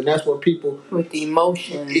stuff, and that's what people... With the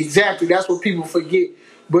emotions. Exactly, that's what people forget.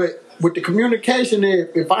 But with the communication,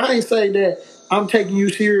 if I ain't say that I'm taking you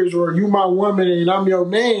serious or you my woman and I'm your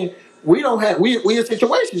man, we don't have... We in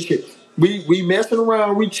situationships. We messing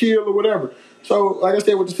around, we chill or whatever. So, like I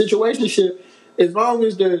said, with the situationship, as long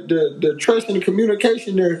as the trust and the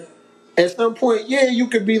communication there, at some point, yeah, you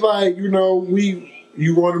could be like, you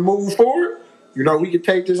want to move forward? We could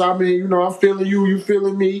take this. I mean, I'm feeling you, you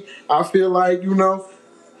feeling me. I feel like,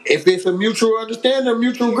 if it's a mutual understanding, a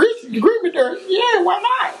mutual agreement there, yeah, why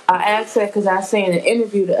not? I asked that because I seen an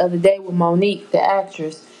interview the other day with Monique, the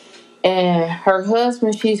actress, and her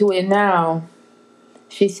husband she's with now,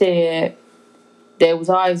 she said they was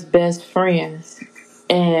always best friends,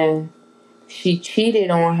 and she cheated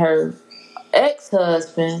on her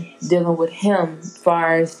ex-husband dealing with him as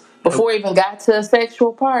far as before he even got to a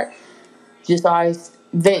sexual part, just always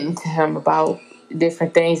venting to him about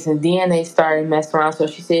different things, and then they started messing around. So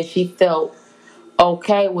she said she felt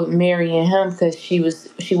okay with marrying him because she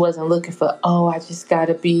wasn't looking for, I just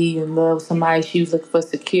gotta be in love with somebody. She was looking for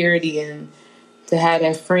security and to have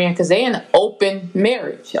that friend, because they in an open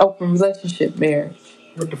relationship marriage.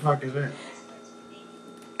 What the fuck is that?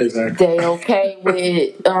 Exactly. They okay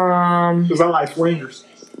with because I like swingers.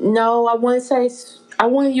 No, I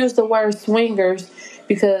wouldn't use the word swingers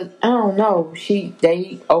because I don't know.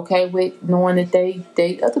 They okay with knowing that they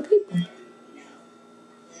date other people.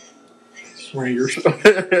 Swingers.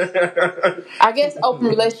 I guess open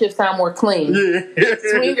relationships sound more clean. Yeah.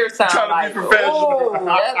 Swingers sound like,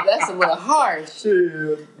 that's a little harsh.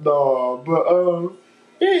 Yeah, no, but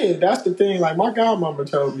yeah, that's the thing. Like, my godmama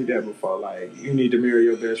told me that before. Like, you need to marry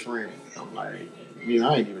your best friend. I'm like,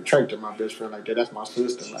 I ain't even tricked to my best friend like that. That's my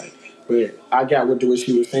sister. Like, but I got what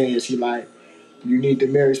she was saying. She like, you need to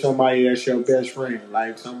marry somebody that's your best friend.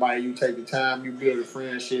 Like somebody you take the time, you build a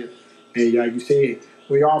friendship, and like you said,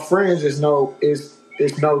 when y'all friends, it's no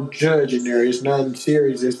judge in there. It's nothing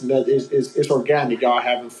serious. It's organic. Y'all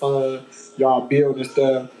having fun. Y'all building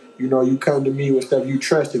stuff. You come to me with stuff you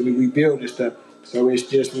trusted me. We building stuff. So it's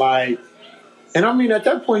just like. And I mean, at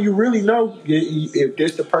that point, you really know if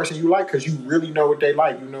this the person you like, because you really know what they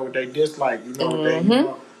like, you know what they dislike, you know what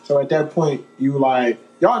they. So at that point, you like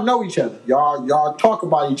y'all know each other. Y'all talk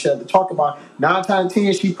about each other. Talk about 9 times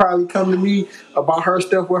 10, she probably come to me about her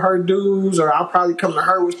stuff with her dudes, or I'll probably come to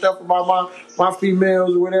her with stuff about my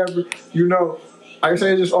females or whatever. Like I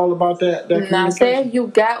say, it's just all about that. Now, say if you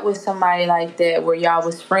got with somebody like that where y'all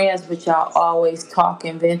was friends, but y'all always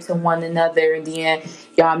talking, vent to one another, and then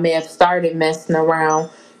y'all may have started messing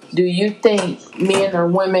around. Do you think men or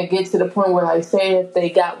women get to the point where, like, say if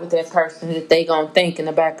they got with that person, that they gonna think in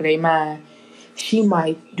the back of their mind, she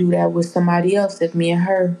might do that with somebody else if me and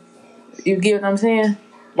her. You get what I'm saying?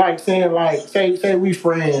 Like saying, say we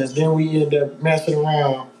friends, then we end up messing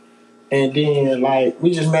around. And then,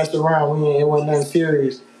 we just messed around. It wasn't nothing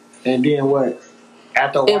serious. And then what?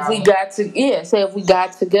 After a while, say if we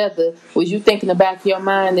got together, was you think in the back of your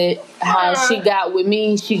mind that how she got with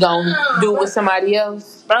me, she gonna do with somebody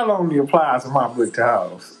else? That only applies to my book to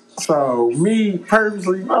house. So me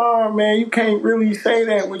personally, oh man, you can't really say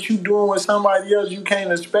that what you doing with somebody else. You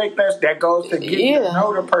can't expect that goes to get to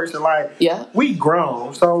know the person. We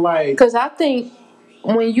grown, so because I think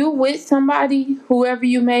when you with somebody, whoever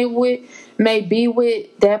you may be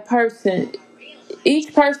with that person,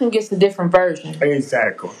 each person gets a different version.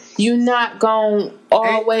 Exactly. You're not going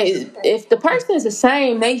always. If the person is the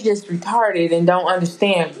same, they just retarded and don't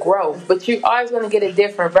understand growth. But you're always going to get a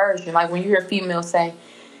different version. Like when you hear a female say,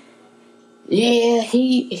 "Yeah,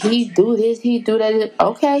 he do this, he do that."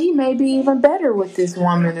 Okay, he may be even better with this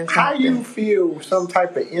woman or something. How you feel some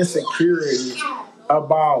type of insecurity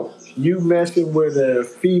about you messing with a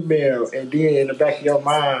female, and then in the back of your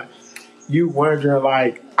mind, you wondering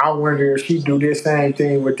I wonder if she do this same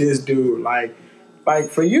thing with this dude, like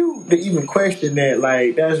for you to even question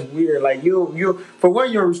that, that's weird. You for one,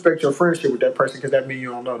 you don't respect your friendship with that person because that means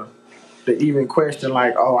you don't know them. To even question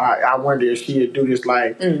I wonder if she'd do this,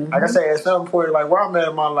 like I say at some point, where I'm at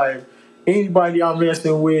in my life, anybody I'm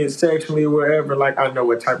messing with sexually or whatever, I know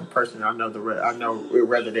what type of person. I know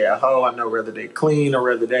whether they're a hoe, I know whether they clean or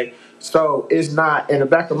whether they. So it's not in the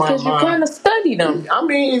back of my mind. Because you kind of study them. I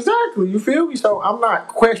mean, exactly. You feel me? So I'm not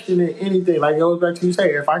questioning anything. It goes back to you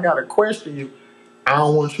say, if I gotta question you, I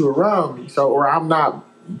don't want you around me. So, or I'm not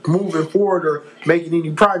moving forward or making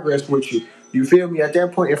any progress with you. You feel me? At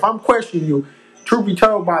that point, if I'm questioning you, truth be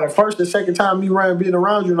told, by the first or second time me being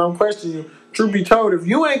around you and I'm questioning you, truth be told, if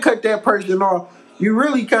you ain't cut that person off, you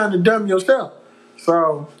really kind of dumb yourself.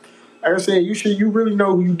 So, like I said, you really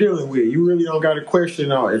know who you dealing with. You really don't got to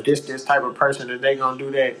question if this type of person that they gonna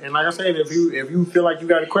do that. And like I said, if you feel like you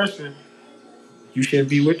got a question, you shouldn't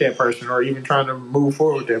be with that person or even trying to move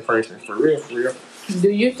forward with that person. For real, for real. Do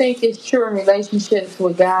you think it's true in relationships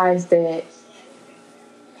with guys that,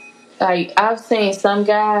 I've seen some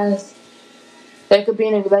guys, they could be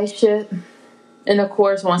in a relationship, and of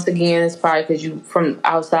course, once again, it's probably because you from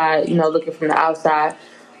outside, looking from the outside,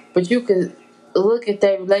 but you could look at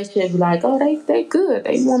their relationship like, oh, they good,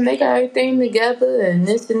 they got everything together and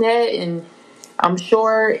this and that, and I'm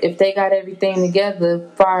sure if they got everything together,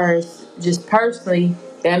 as far as just personally,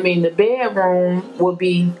 that mean the bedroom will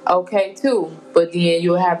be okay too. But then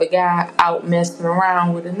you'll have a guy out messing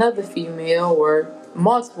around with another female or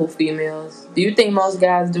multiple females. Do you think most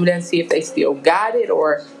guys do that to see if they still got it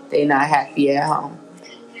or they not happy at home?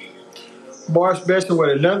 More messing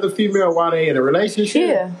with another female while they in a relationship?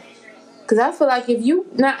 Yeah. Because I feel like if you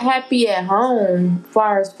not happy at home, as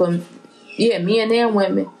far as for, men and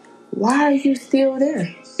women, why are you still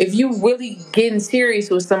there? If you really getting serious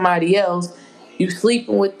with somebody else, you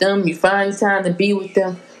sleeping with them, you find time to be with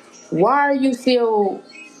them, why are you still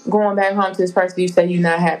going back home to this person you say you're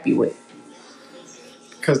not happy with?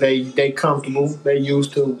 Because they comfortable, they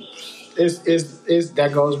used to. It's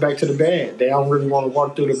that goes back to the bad. They don't really want to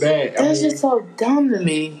walk through the bad. That's just so dumb to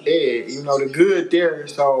me. Yeah, the good there.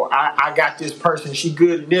 So I got this person. She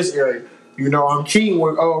good in this area. I'm cheating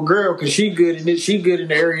with old girl because she good in this. She good in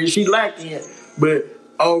the area she lacking in. But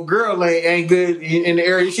old girl ain't good in the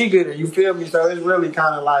area she good in. You feel me? So it's really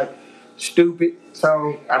kind of stupid.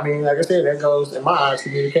 So I mean, like I said, that goes in my eyes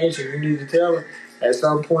communication. You need to tell her. At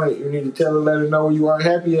some point, you need to tell her, let her know where you aren't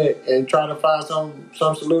happy at, and try to find some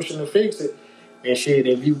solution to fix it. And shit,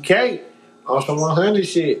 if you can't, on some 100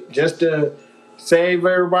 shit, just to save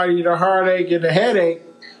everybody the heartache and the headache,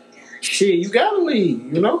 shit, you gotta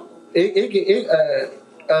leave. You know,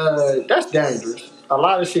 that's dangerous. A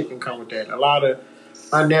lot of shit can come with that. A lot of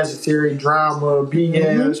unnecessary drama,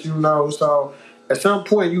 BS. You know, so at some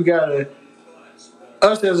point you gotta.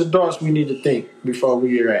 Us as adults, we need to think before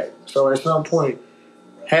we react. So at some point,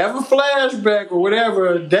 have a flashback or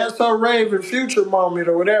whatever, that's a Raven future moment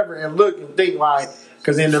or whatever, and look and think like,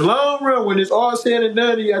 because in the long run, when it's all said and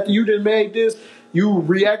done, after you done made this, you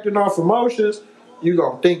reacting off emotions, you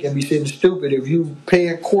gonna think and be sitting stupid. If you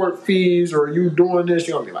paying court fees or you doing this,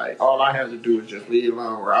 you gonna be like, all I had to do is just leave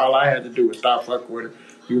alone, or all I had to do is stop fucking with her,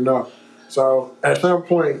 you know. So at some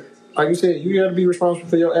point, like you said, you got to be responsible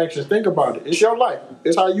for your actions. Think about it. It's your life.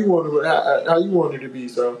 It's how you want it. How you want it to be.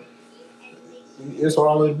 So it's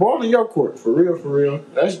all in ball in your court. For real. For real.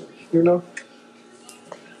 That's you know.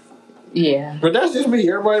 Yeah. But that's just me.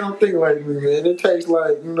 Everybody don't think like me, man. It takes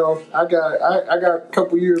like I got a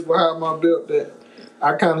couple years behind my belt that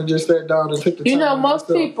I kind of just sat down and took the time. You know, most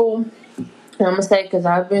myself. people. I'm gonna say because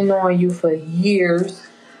I've been knowing you for years.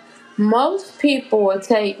 Most people will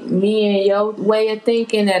take me and your way of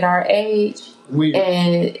thinking at our age,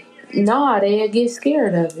 and they'll get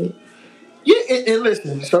scared of it. Yeah, and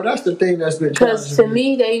listen. So that's the thing that's been because to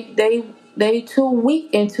me they too weak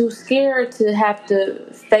and too scared to have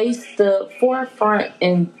to face the forefront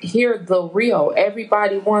and hear the real.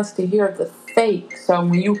 Everybody wants to hear the fake. So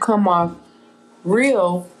when you come off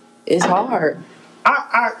real, it's hard.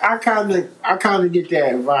 I kind of get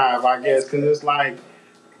that vibe, I guess, because it's like.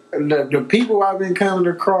 The people I've been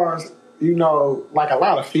coming across, you know, like a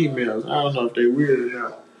lot of females. I don't know if they're weird or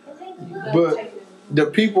not, but the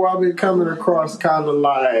people I've been coming across, kind of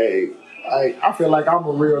like I feel like I'm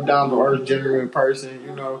a real down to earth, genuine person.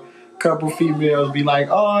 You know, couple females be like,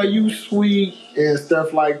 "Oh, you sweet" and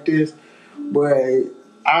stuff like this, but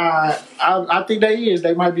I think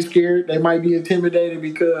they might be scared, they might be intimidated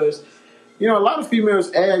because. You know, a lot of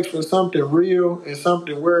females ask for something real and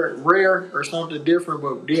something rare or something different,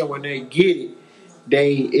 but then when they get it,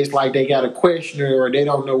 it's like they got a question or they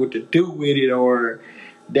don't know what to do with it or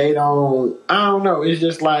they don't. I don't know. It's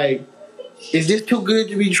just like, is this too good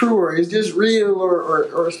to be true or is this real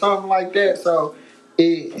or something like that? So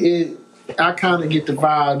I kind of get the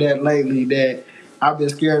vibe that lately that I've been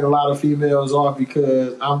scaring a lot of females off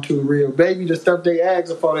because I'm too real. Baby, the stuff they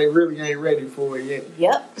ask for, they really ain't ready for it yet.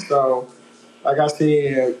 Yep. So. Like I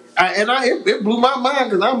said, it blew my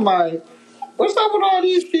mind because I'm like, what's up with all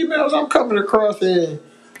these females I'm coming across? And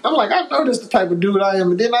I'm like, I know this the type of dude I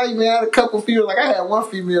am. And then I even had a couple females, like I had one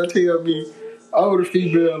female tell me, older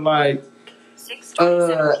female, like,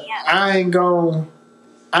 I'm gonna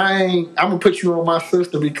put you on my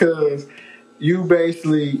sister because you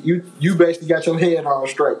basically got your head on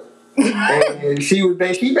straight. And she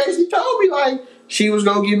basically told me like she was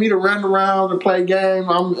gonna give me the run around and play game.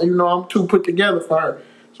 I'm too put together for her.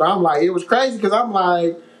 So I'm like, it was crazy because I'm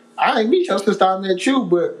like, I ain't meet your sister, I met you,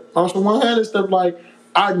 but on some one hand and stuff like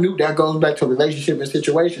I knew that goes back to relationship and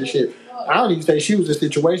situationship. I don't even say she was a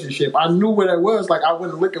situationship. I knew what it was. Like I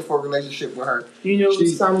wasn't looking for a relationship with her. You knew it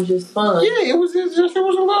was something just fun. Yeah, it was a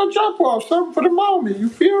little jump off, something for the moment. You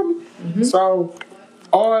feel me? Mm-hmm. So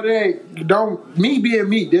all that me being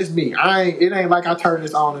me, this me. It ain't like I turn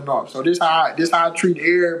this on and off. So this how I treat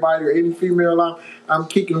everybody or any female I'm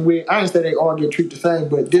kicking with. I ain't say they all get treated the same,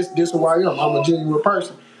 but this is who I am. I'm a genuine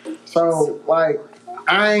person. So like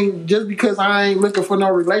I ain't just because I ain't looking for no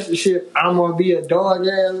relationship, I'm gonna be a dog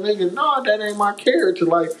ass nigga. No, that ain't my character.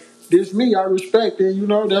 Like this me, I respect it,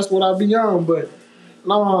 that's what I be on. But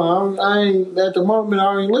no, I ain't at the moment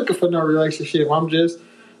I ain't looking for no relationship.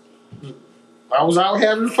 I was out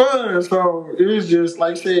having fun, so it was just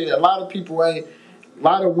like I said. A lot of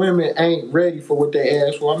women ain't ready for what they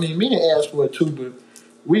ask for. I mean, men ask for it too, but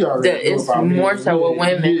we already know about men. It's more so with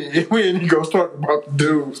women. Yeah, we ain't gonna talk about the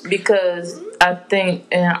dudes because I think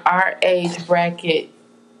in our age bracket,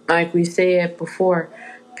 like we said before,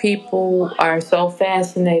 people are so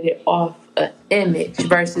fascinated off an image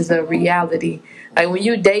versus a reality. Like when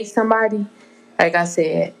you date somebody, like I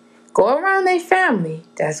said. Go around their family.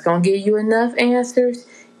 That's going to give you enough answers.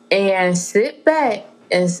 And sit back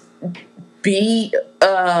and be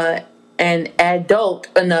an adult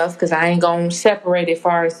enough, because I ain't going to separate it as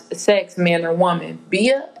far as sex, man or woman.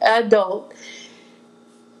 Be an adult.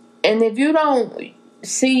 And if you don't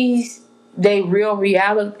see the real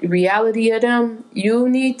reality of them, you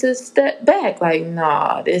need to step back. Like,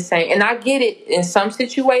 nah, this ain't. And I get it in some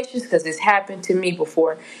situations because it's happened to me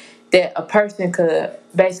before. that a person could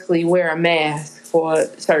basically wear a mask for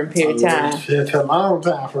a certain period of time. Shit, a long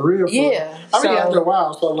time for real. Yeah. I mean, after a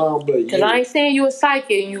while, so long, but because I ain't saying you a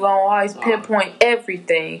psychic and you gonna always pinpoint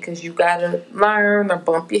everything, because you gotta learn or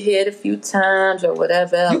bump your head a few times or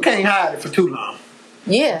whatever else. You can't hide it for too long.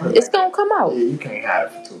 Yeah, it's gonna come out. Yeah, you can't hide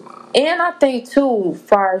it for too long. And I think too,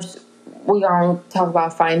 first we gonna talk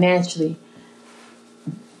about financially.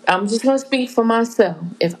 I'm just gonna speak for myself.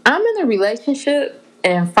 If I'm in a relationship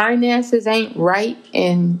and finances ain't right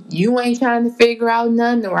and you ain't trying to figure out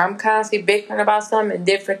nothing, or I'm constantly bickering about something and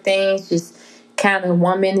different things, just kind of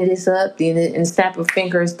 1 minute it's up, then and snap a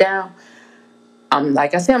finger is down.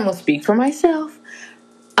 Like I said, I'm gonna speak for myself.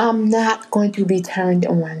 I'm not going to be turned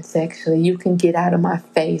on sexually. You can get out of my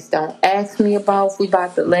face. Don't ask me about if we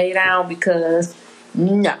about to lay down, because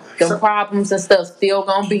no, the problems and stuff still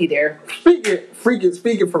gonna be there.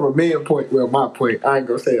 Speaking from a man point, well, my point, I ain't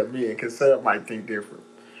gonna say a man because some might think different.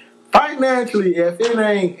 Financially, if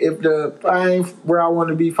I ain't where I want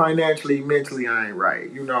to be financially, mentally, I ain't right.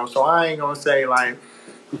 So I ain't gonna say like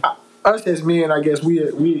us as men. I guess we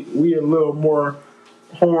a little more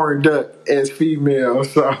horned up as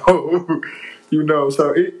females. So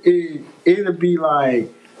so it'll be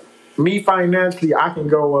like me financially. I can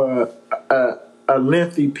go a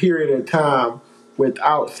lengthy period of time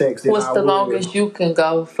without sex. What's the longest you can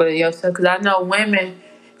go for yourself? Because I know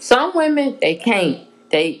some women, they can't.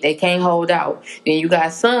 They can't hold out. Then you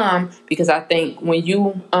got some, because I think when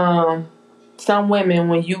you some women,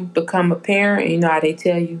 when you become a parent, you know how they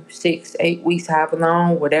tell you 6-8 weeks, however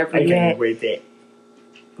long, whatever. I can't wait that.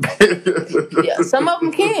 Yeah, some of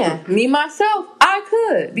them can. Me myself, I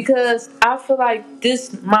could, because I feel like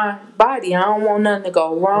this my body. I don't want nothing to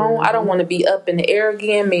go wrong. I don't want to be up in the air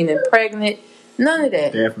again, meaning pregnant. None of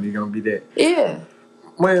that. Definitely gonna be that. Yeah.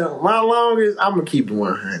 Well, my longest, I'm gonna keep it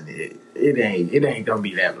 100. It ain't gonna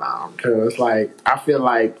be that long, cause like I feel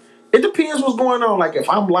like it depends what's going on. Like if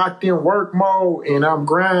I'm locked in work mode and I'm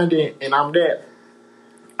grinding and I'm that,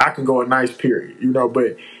 I can go a nice period,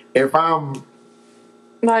 But if I'm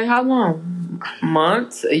like how long?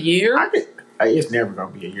 Months? A year? It's never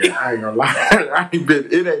gonna be a year. I ain't gonna lie.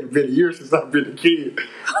 It ain't been a year since I've been a kid.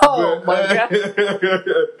 Oh my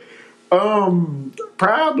God.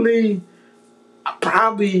 Probably.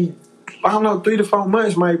 I don't know, 3 to 4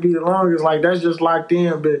 months might be the longest. Like that's just locked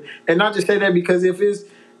in. But and not just say that because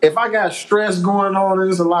if I got stress going on,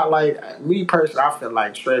 it's a lot. Like me personally, I feel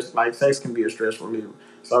like stress, like sex can be a stress reliever.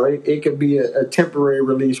 So it could be a temporary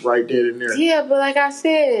release right there and there. Yeah, but like I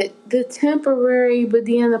said, the temporary, but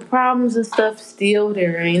then the problems and stuff still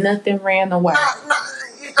there. Ain't nothing ran away.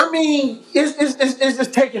 I mean, it's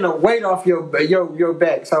just taking a weight off your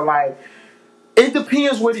back. So like, it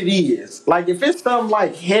depends what it is. Like if it's something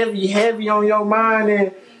like heavy on your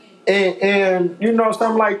mind and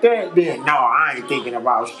something like that, then no, I ain't thinking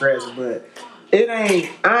about stress. But I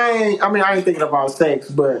ain't thinking about sex,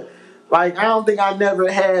 but. Like, I don't think I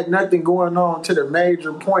never had nothing going on to the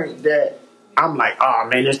major point that I'm like, oh,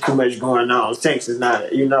 man, there's too much going on. Sex is not,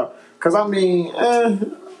 Because, I mean,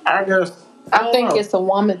 I guess. I think it's a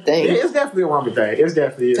woman thing. Yeah, it's definitely a woman thing. It's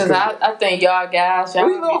definitely. Because I think y'all guys, y'all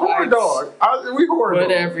we little horror dogs. We horror dogs.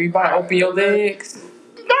 Whatever, you might open your legs.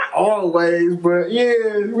 Not always, but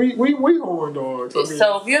yeah, we horror dogs. I mean,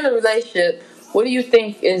 so if you're in a relationship, what do you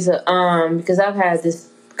think is because I've had this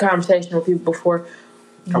conversation with people before.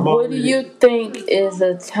 What do you think is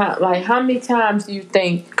a time? Like, how many times do you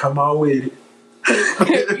think? Come on with it.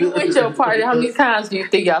 You with your partner, how many times do you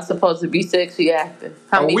think y'all supposed to be sexually active?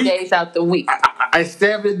 How many days out the week?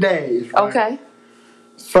 7 days. Right? Okay.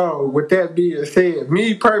 So, with that being said,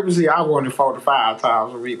 me purposely, I want it 4 to 5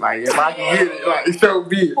 times a week. Like, if I can get it, like, so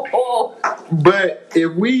be it. Oh. But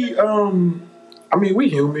if we, we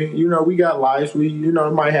human. We got lives. We,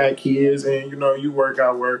 might have kids, and you work,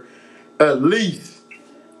 I work.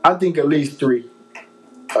 I think at least 3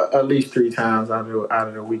 times out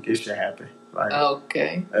of the week it should happen. Like,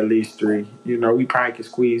 okay. At least 3. We probably could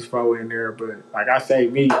squeeze 4 in there, but like I say,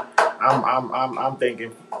 me, I'm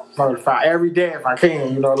thinking 4 to 5 every day if I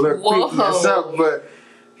can. Look quick and stuff, but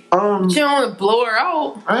you don't want to blow her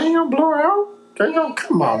out. I ain't gonna blow her out.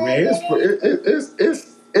 Come on, man.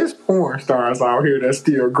 It's porn stars out here that's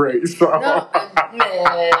still great. So no,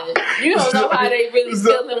 man, you don't know how they really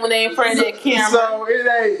feeling when they in front of that camera. So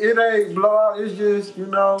it ain't blowout. It's just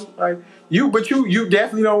like but you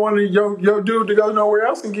definitely don't want your dude to go nowhere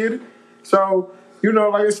else and get it. So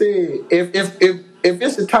like I said, if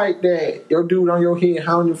it's the type that your dude on your head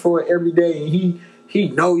hounding for it every day and he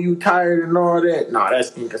know you tired and all that,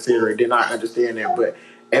 that's inconsiderate. Then I understand that. But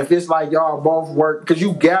if it's like y'all both work, because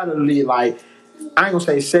you gotta leave like. I ain't gonna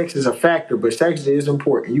say sex is a factor, but sex is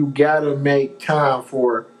important. You gotta make time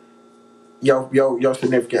for your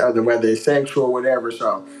significant other, whether it's sexual or whatever.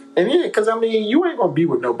 So, and yeah, because I mean, you ain't gonna be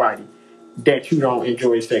with nobody that you don't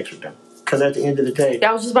enjoy sex with them. Because at the end of the day,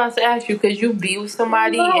 Yeah, I was just about to ask you, could you be with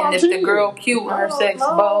somebody no, and I'm if cheating. the girl cute and her sex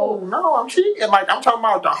bold? No, I'm cheating. Like I'm talking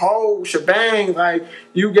about the whole shebang. Like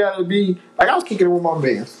you gotta be like I was kicking it with my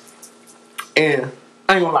man, and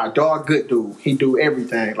I ain't gonna lie, dog, good dude. He do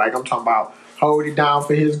everything. Like I'm talking about hold it down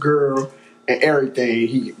for his girl and everything.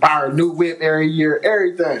 He buy her a new whip every year,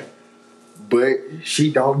 everything. But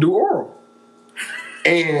she don't do oral.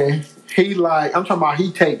 And he like, I'm talking about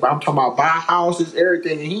he take, I'm talking about buy houses,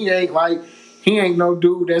 everything. And he ain't no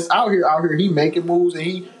dude that's out here. He making moves and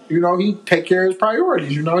he take care of his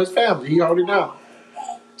priorities, his family. He hold it down.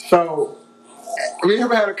 So we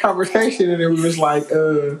ever had a conversation and it was like,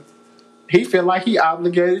 he felt like he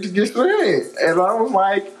obligated to get some head. And I was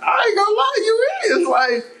like, I ain't gonna lie, you is.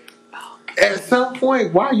 Like, at some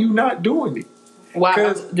point, why you not doing it? Why?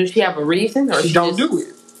 Does she have a reason? Or she don't do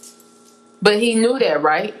it. But he knew that,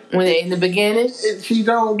 right? When in the beginning? She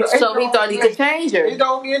don't. So he thought he could change her. It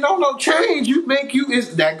don't no change.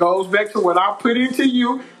 That goes back to what I put into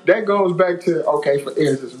you. That goes back to, okay, for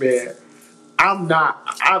instance, man,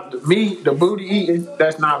 the booty eating,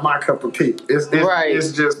 that's not my cup of tea.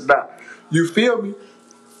 It's just not. You feel me?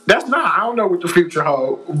 That's not. I don't know what the future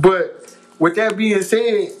holds. But with that being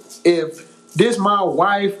said, if this my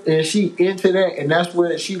wife and she into that and that's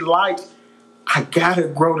what she likes, I gotta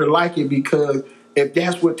grow to like it because if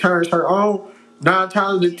that's what turns her on, 9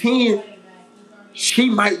 times out of 10, she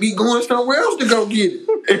might be going somewhere else to go get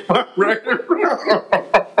it. Am I right or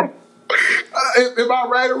wrong? Am I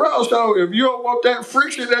right or wrong? So if you don't want that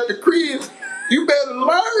friction at the crib, you better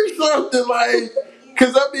learn something like.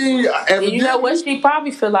 Cause I mean, you know what? She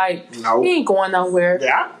probably feel like he ain't going nowhere.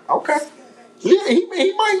 Yeah, okay. Yeah, he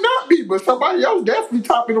might not be, but somebody else definitely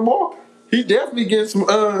topping him off. He definitely gets some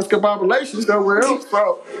discombobulation somewhere else.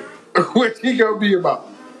 So what's he gonna be about?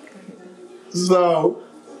 So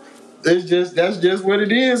that's just what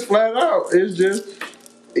it is, flat out. It's just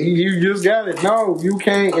you just got it. No, you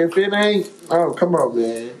can't. If it ain't, oh come on,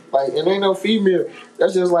 man. Like it ain't no female.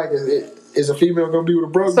 That's just like is a female gonna be with a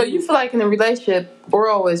brother? So you feel like in a relationship,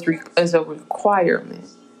 oral is a requirement.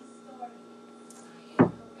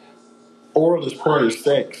 Oral is part of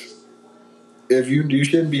sex. If you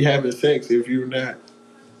shouldn't be having sex if you're not.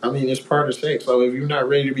 I mean, it's part of sex. So if you're not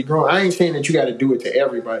ready to be grown, I ain't saying that you got to do it to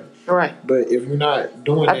everybody. Right. But if you're not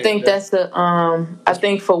doing I think that's the I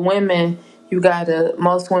think for women, you gotta,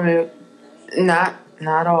 most women, not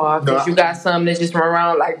all, because you got some that just run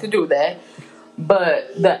around like to do that.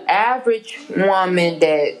 But the average woman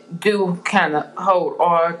that do kind of hold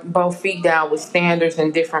or both feet down with standards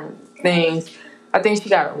and different things, I think she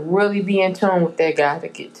gotta really be in tune with that guy to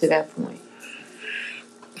get to that point.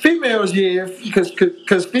 Females, yeah,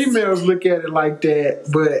 because females look at it like that,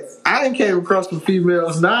 but I ain't came across some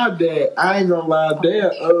females now that I ain't gonna lie,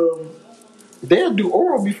 they'll do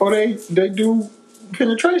oral before they do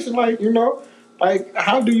penetration. Like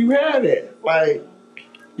how do you have that? Like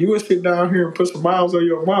you would sit down here and put some miles on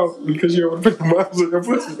your mouth because you don't want to put the miles on your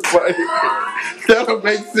pussy. Like that don't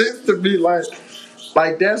make sense to me. Like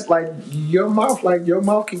that's like your mouth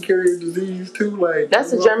can carry a disease too. Like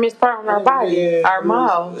that's the germiest part on our body, our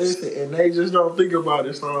mouths. Listen, and they just don't think about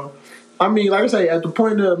it. So, I mean, like I say, at the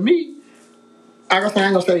point of me, I ain't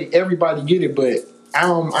gonna say everybody get it, but I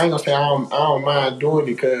ain't gonna say I don't mind doing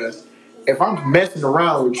it because if I'm messing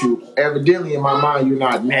around with you, evidently in my mind you're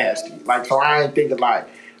not nasty. Like so, I ain't thinking like,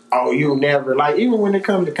 oh, you never like. Even when it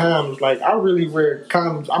comes to condoms, like I really wear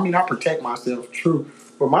condoms. I mean, I protect myself, true.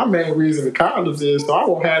 But my main reason for condoms is so I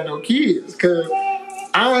won't have no kids because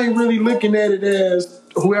I ain't really looking at it as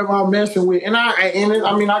whoever I'm messing with.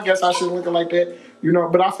 I mean, I guess I shouldn't look at it like that,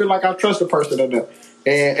 but I feel like I trust the person enough.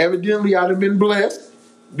 And evidently I'd have been blessed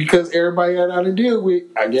because everybody that I done deal with,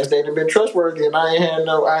 I guess they'd have been trustworthy and I ain't had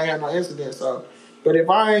no incident. So, but if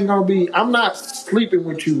I ain't gonna be, I'm not sleeping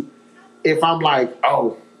with you if I'm like,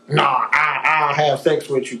 oh, nah, I'll have sex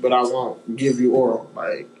with you, but I won't give you oral.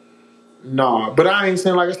 Like, nah, but I ain't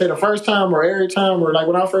saying like I said the first time or every time or like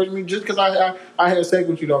when I first meet. Just because I had sex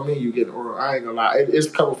with you don't mean you get oral. I ain't gonna lie. It's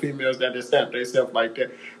a couple females that accept themselves like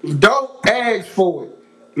that. Don't ask for it.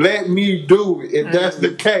 Let me do it if that's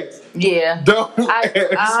the case. Yeah,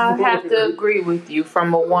 I have to agree with you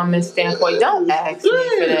from a woman's standpoint. Don't ask me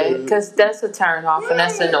for that because that's a turn off and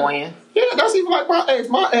that's annoying. Yeah, that's even like my ex.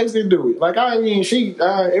 My ex didn't do it. Like I mean, it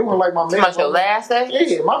wasn't like my man. Your last ex?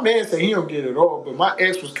 Yeah, my man said he don't get it all, but my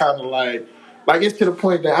ex was kind of like it's to the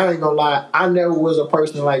point that I ain't gonna lie. I never was a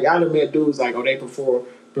person like I done met dudes like they prefer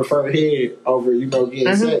prefer head over,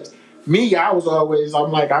 getting sex. Me, I was always,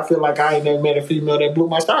 I feel like I ain't never met a female that blew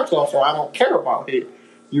my socks off, so I don't care about it,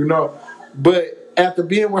 But after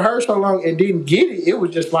being with her so long and didn't get it, it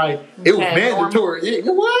was just like, it was mandatory.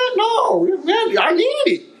 What? No, I need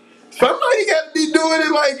it. Somebody got to be doing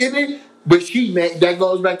it but that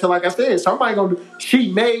goes back to, like I said,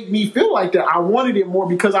 she made me feel like that. I wanted it more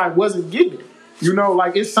because I wasn't getting it.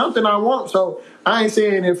 It's something I want. So I ain't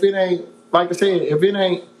saying if it ain't, like I said, if it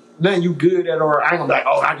ain't nothing you good at, or I ain't gonna be like,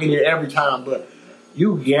 oh, I get it every time, but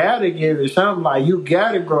you gotta give it something. You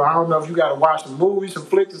gotta grow. I don't know if you gotta watch some movies, some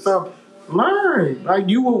flicks or something. Learn.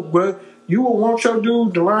 You will want your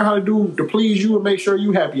dude to learn how to please you and make sure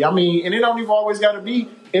you happy. I mean, and it don't even always gotta be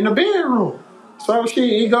in the bedroom. So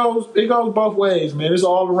it goes both ways, man. It's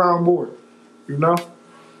all around board,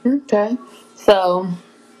 Okay. So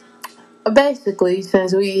basically,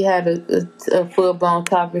 since we had a full blown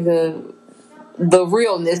topic of the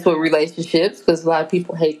realness with relationships, because a lot of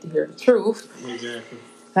people hate to hear the truth. Exactly.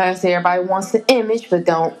 Like I say, everybody wants the image, but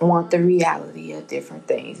don't want the reality of different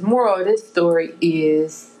things. Moral of this story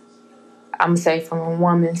is, I'm gonna say from a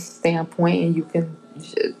woman's standpoint, and you can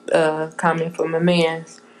comment from a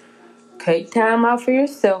man's. Take time out for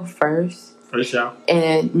yourself first. For sure.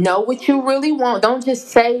 And know what you really want. Don't just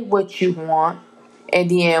say what you want, and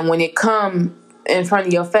then when it come in front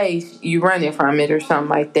of your face, you running from it or something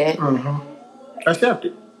like that. Mm-hmm. Accept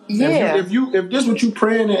it. Yeah. If this what you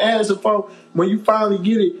praying and asking for, when you finally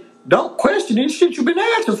get it, don't question this shit you've been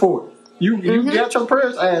asking for. You got your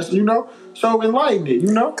prayers asked, So enlighten it,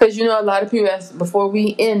 Because a lot of people, before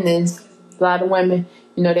we end this, a lot of women,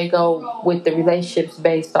 they go with the relationships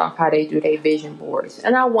based off how they do their vision boards.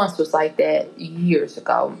 And I once was like that years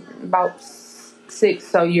ago, about 6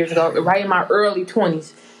 so years ago, right in my early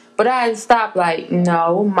 20s. But I had stopped.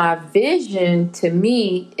 No, my vision to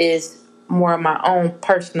me is more of my own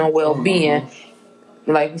personal well-being.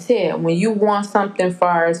 Like we said, when you want something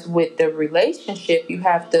far as with the relationship, you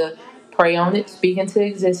have to pray on it, speak into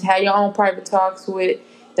existence, have your own private talks with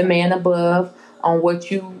the man above on what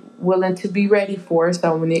you willing to be ready for.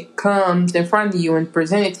 So when it comes in front of you and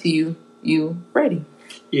presented to you, you ready.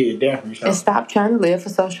 Yeah, definitely. So. And stop trying to live for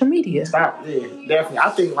social media. Stop, yeah, definitely. I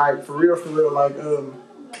think for real,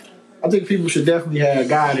 I think people should definitely have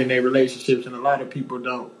God in their relationships, and a lot of people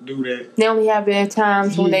don't do that. They only have their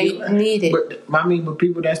times when they need it.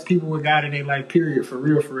 But that's people with God in their life, period, for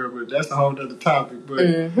real. But that's a whole other topic. But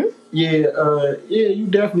you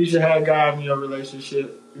definitely should have God in your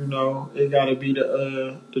relationship. It got to be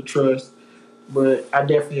the trust. But I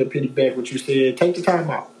definitely piggyback what you said. Take the time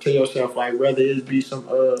out to yourself, whether it be some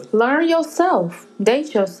learn yourself,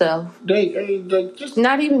 date yourself. Just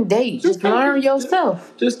not even date. Just learn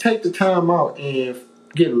yourself. Just take the time out and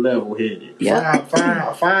get level headed. Yeah.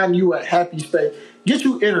 Find you a happy space. Get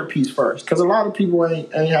you inner peace first, because a lot of people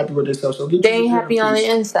ain't happy with themselves. So they ain't happy on the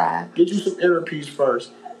inside. Get you some inner peace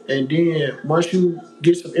first, and then once you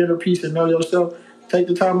get some inner peace and know yourself, take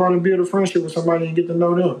the time out and build a friendship with somebody and get to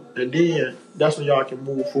know them. And then that's when y'all can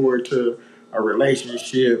move forward to a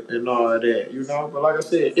relationship and all of that, But like I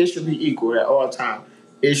said, it should be equal at all times.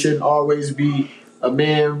 It shouldn't always be a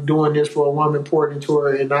man doing this for a woman, pouring into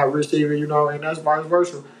her and not receiving, and that's vice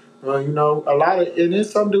versa. And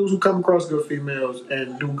there's some dudes who come across good females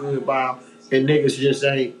and do good by them, and niggas just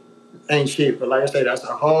ain't shit. But like I said, that's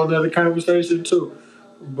a whole other conversation too.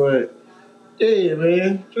 But yeah,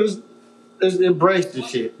 man, just embrace the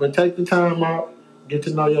shit, but take the time out, get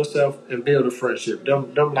to know yourself, and build a friendship.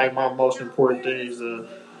 Them like my most important things.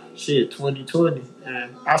 2020,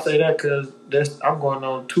 and I say that because I'm going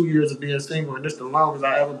on 2 years of being single, and this the longest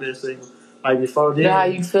I ever been single. Before then. How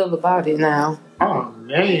you feel about it now? Oh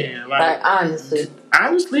man, honestly, I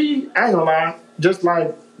ain't gonna lie. Just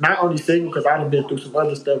not only single because I done been through some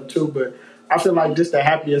other stuff too, but I feel like this the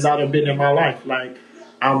happiest I done been in my life.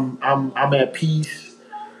 I'm at peace.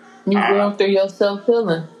 You going through your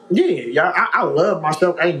self-healing. Yeah, I love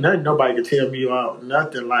myself. Ain't nothing nobody can tell me about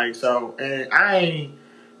nothing so. And I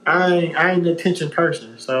ain't an attention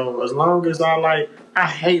person. So as long as I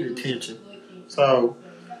hate attention. So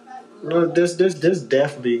this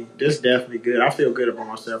definitely good. I feel good about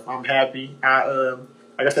myself. I'm happy.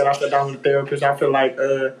 Like I said, I sat down with a therapist. I feel like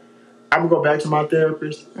I'm gonna go back to my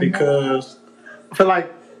therapist because I feel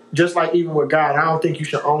like, just like even with God, I don't think you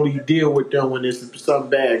should only deal with them when there's something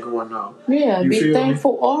bad going on. Yeah, be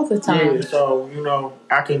thankful all the time. Yeah, so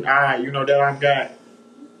that I've got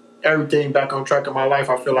everything back on track in my life.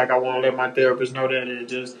 I feel like I want to let my therapist know that, and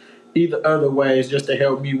just either other ways just to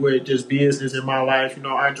help me with just business in my life,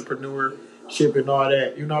 entrepreneurship and all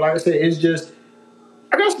that. Like I said, it's just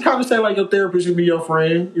I guess you kind of say like your therapist should be your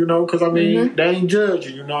friend, you know, because I mean they ain't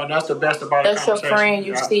judging, you know, and that's the best about That's a your conversation. friend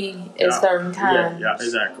you see at certain times. Yeah,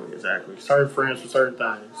 exactly. Certain friends for certain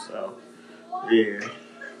things. So, yeah.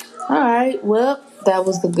 All right. Well, that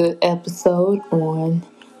was a good episode on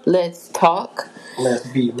Let's Talk. Let's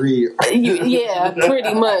be real. Yeah,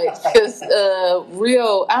 pretty much. Because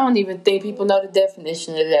real, I don't even think people know the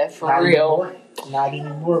definition of that for Not real. Anymore. Not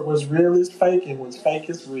anymore. What's real is fake, and what's fake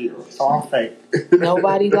is real. It's all fake.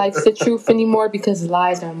 Nobody likes the truth anymore because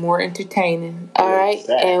lies are more entertaining. All right,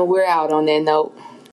 Exactly. and we're out on that note.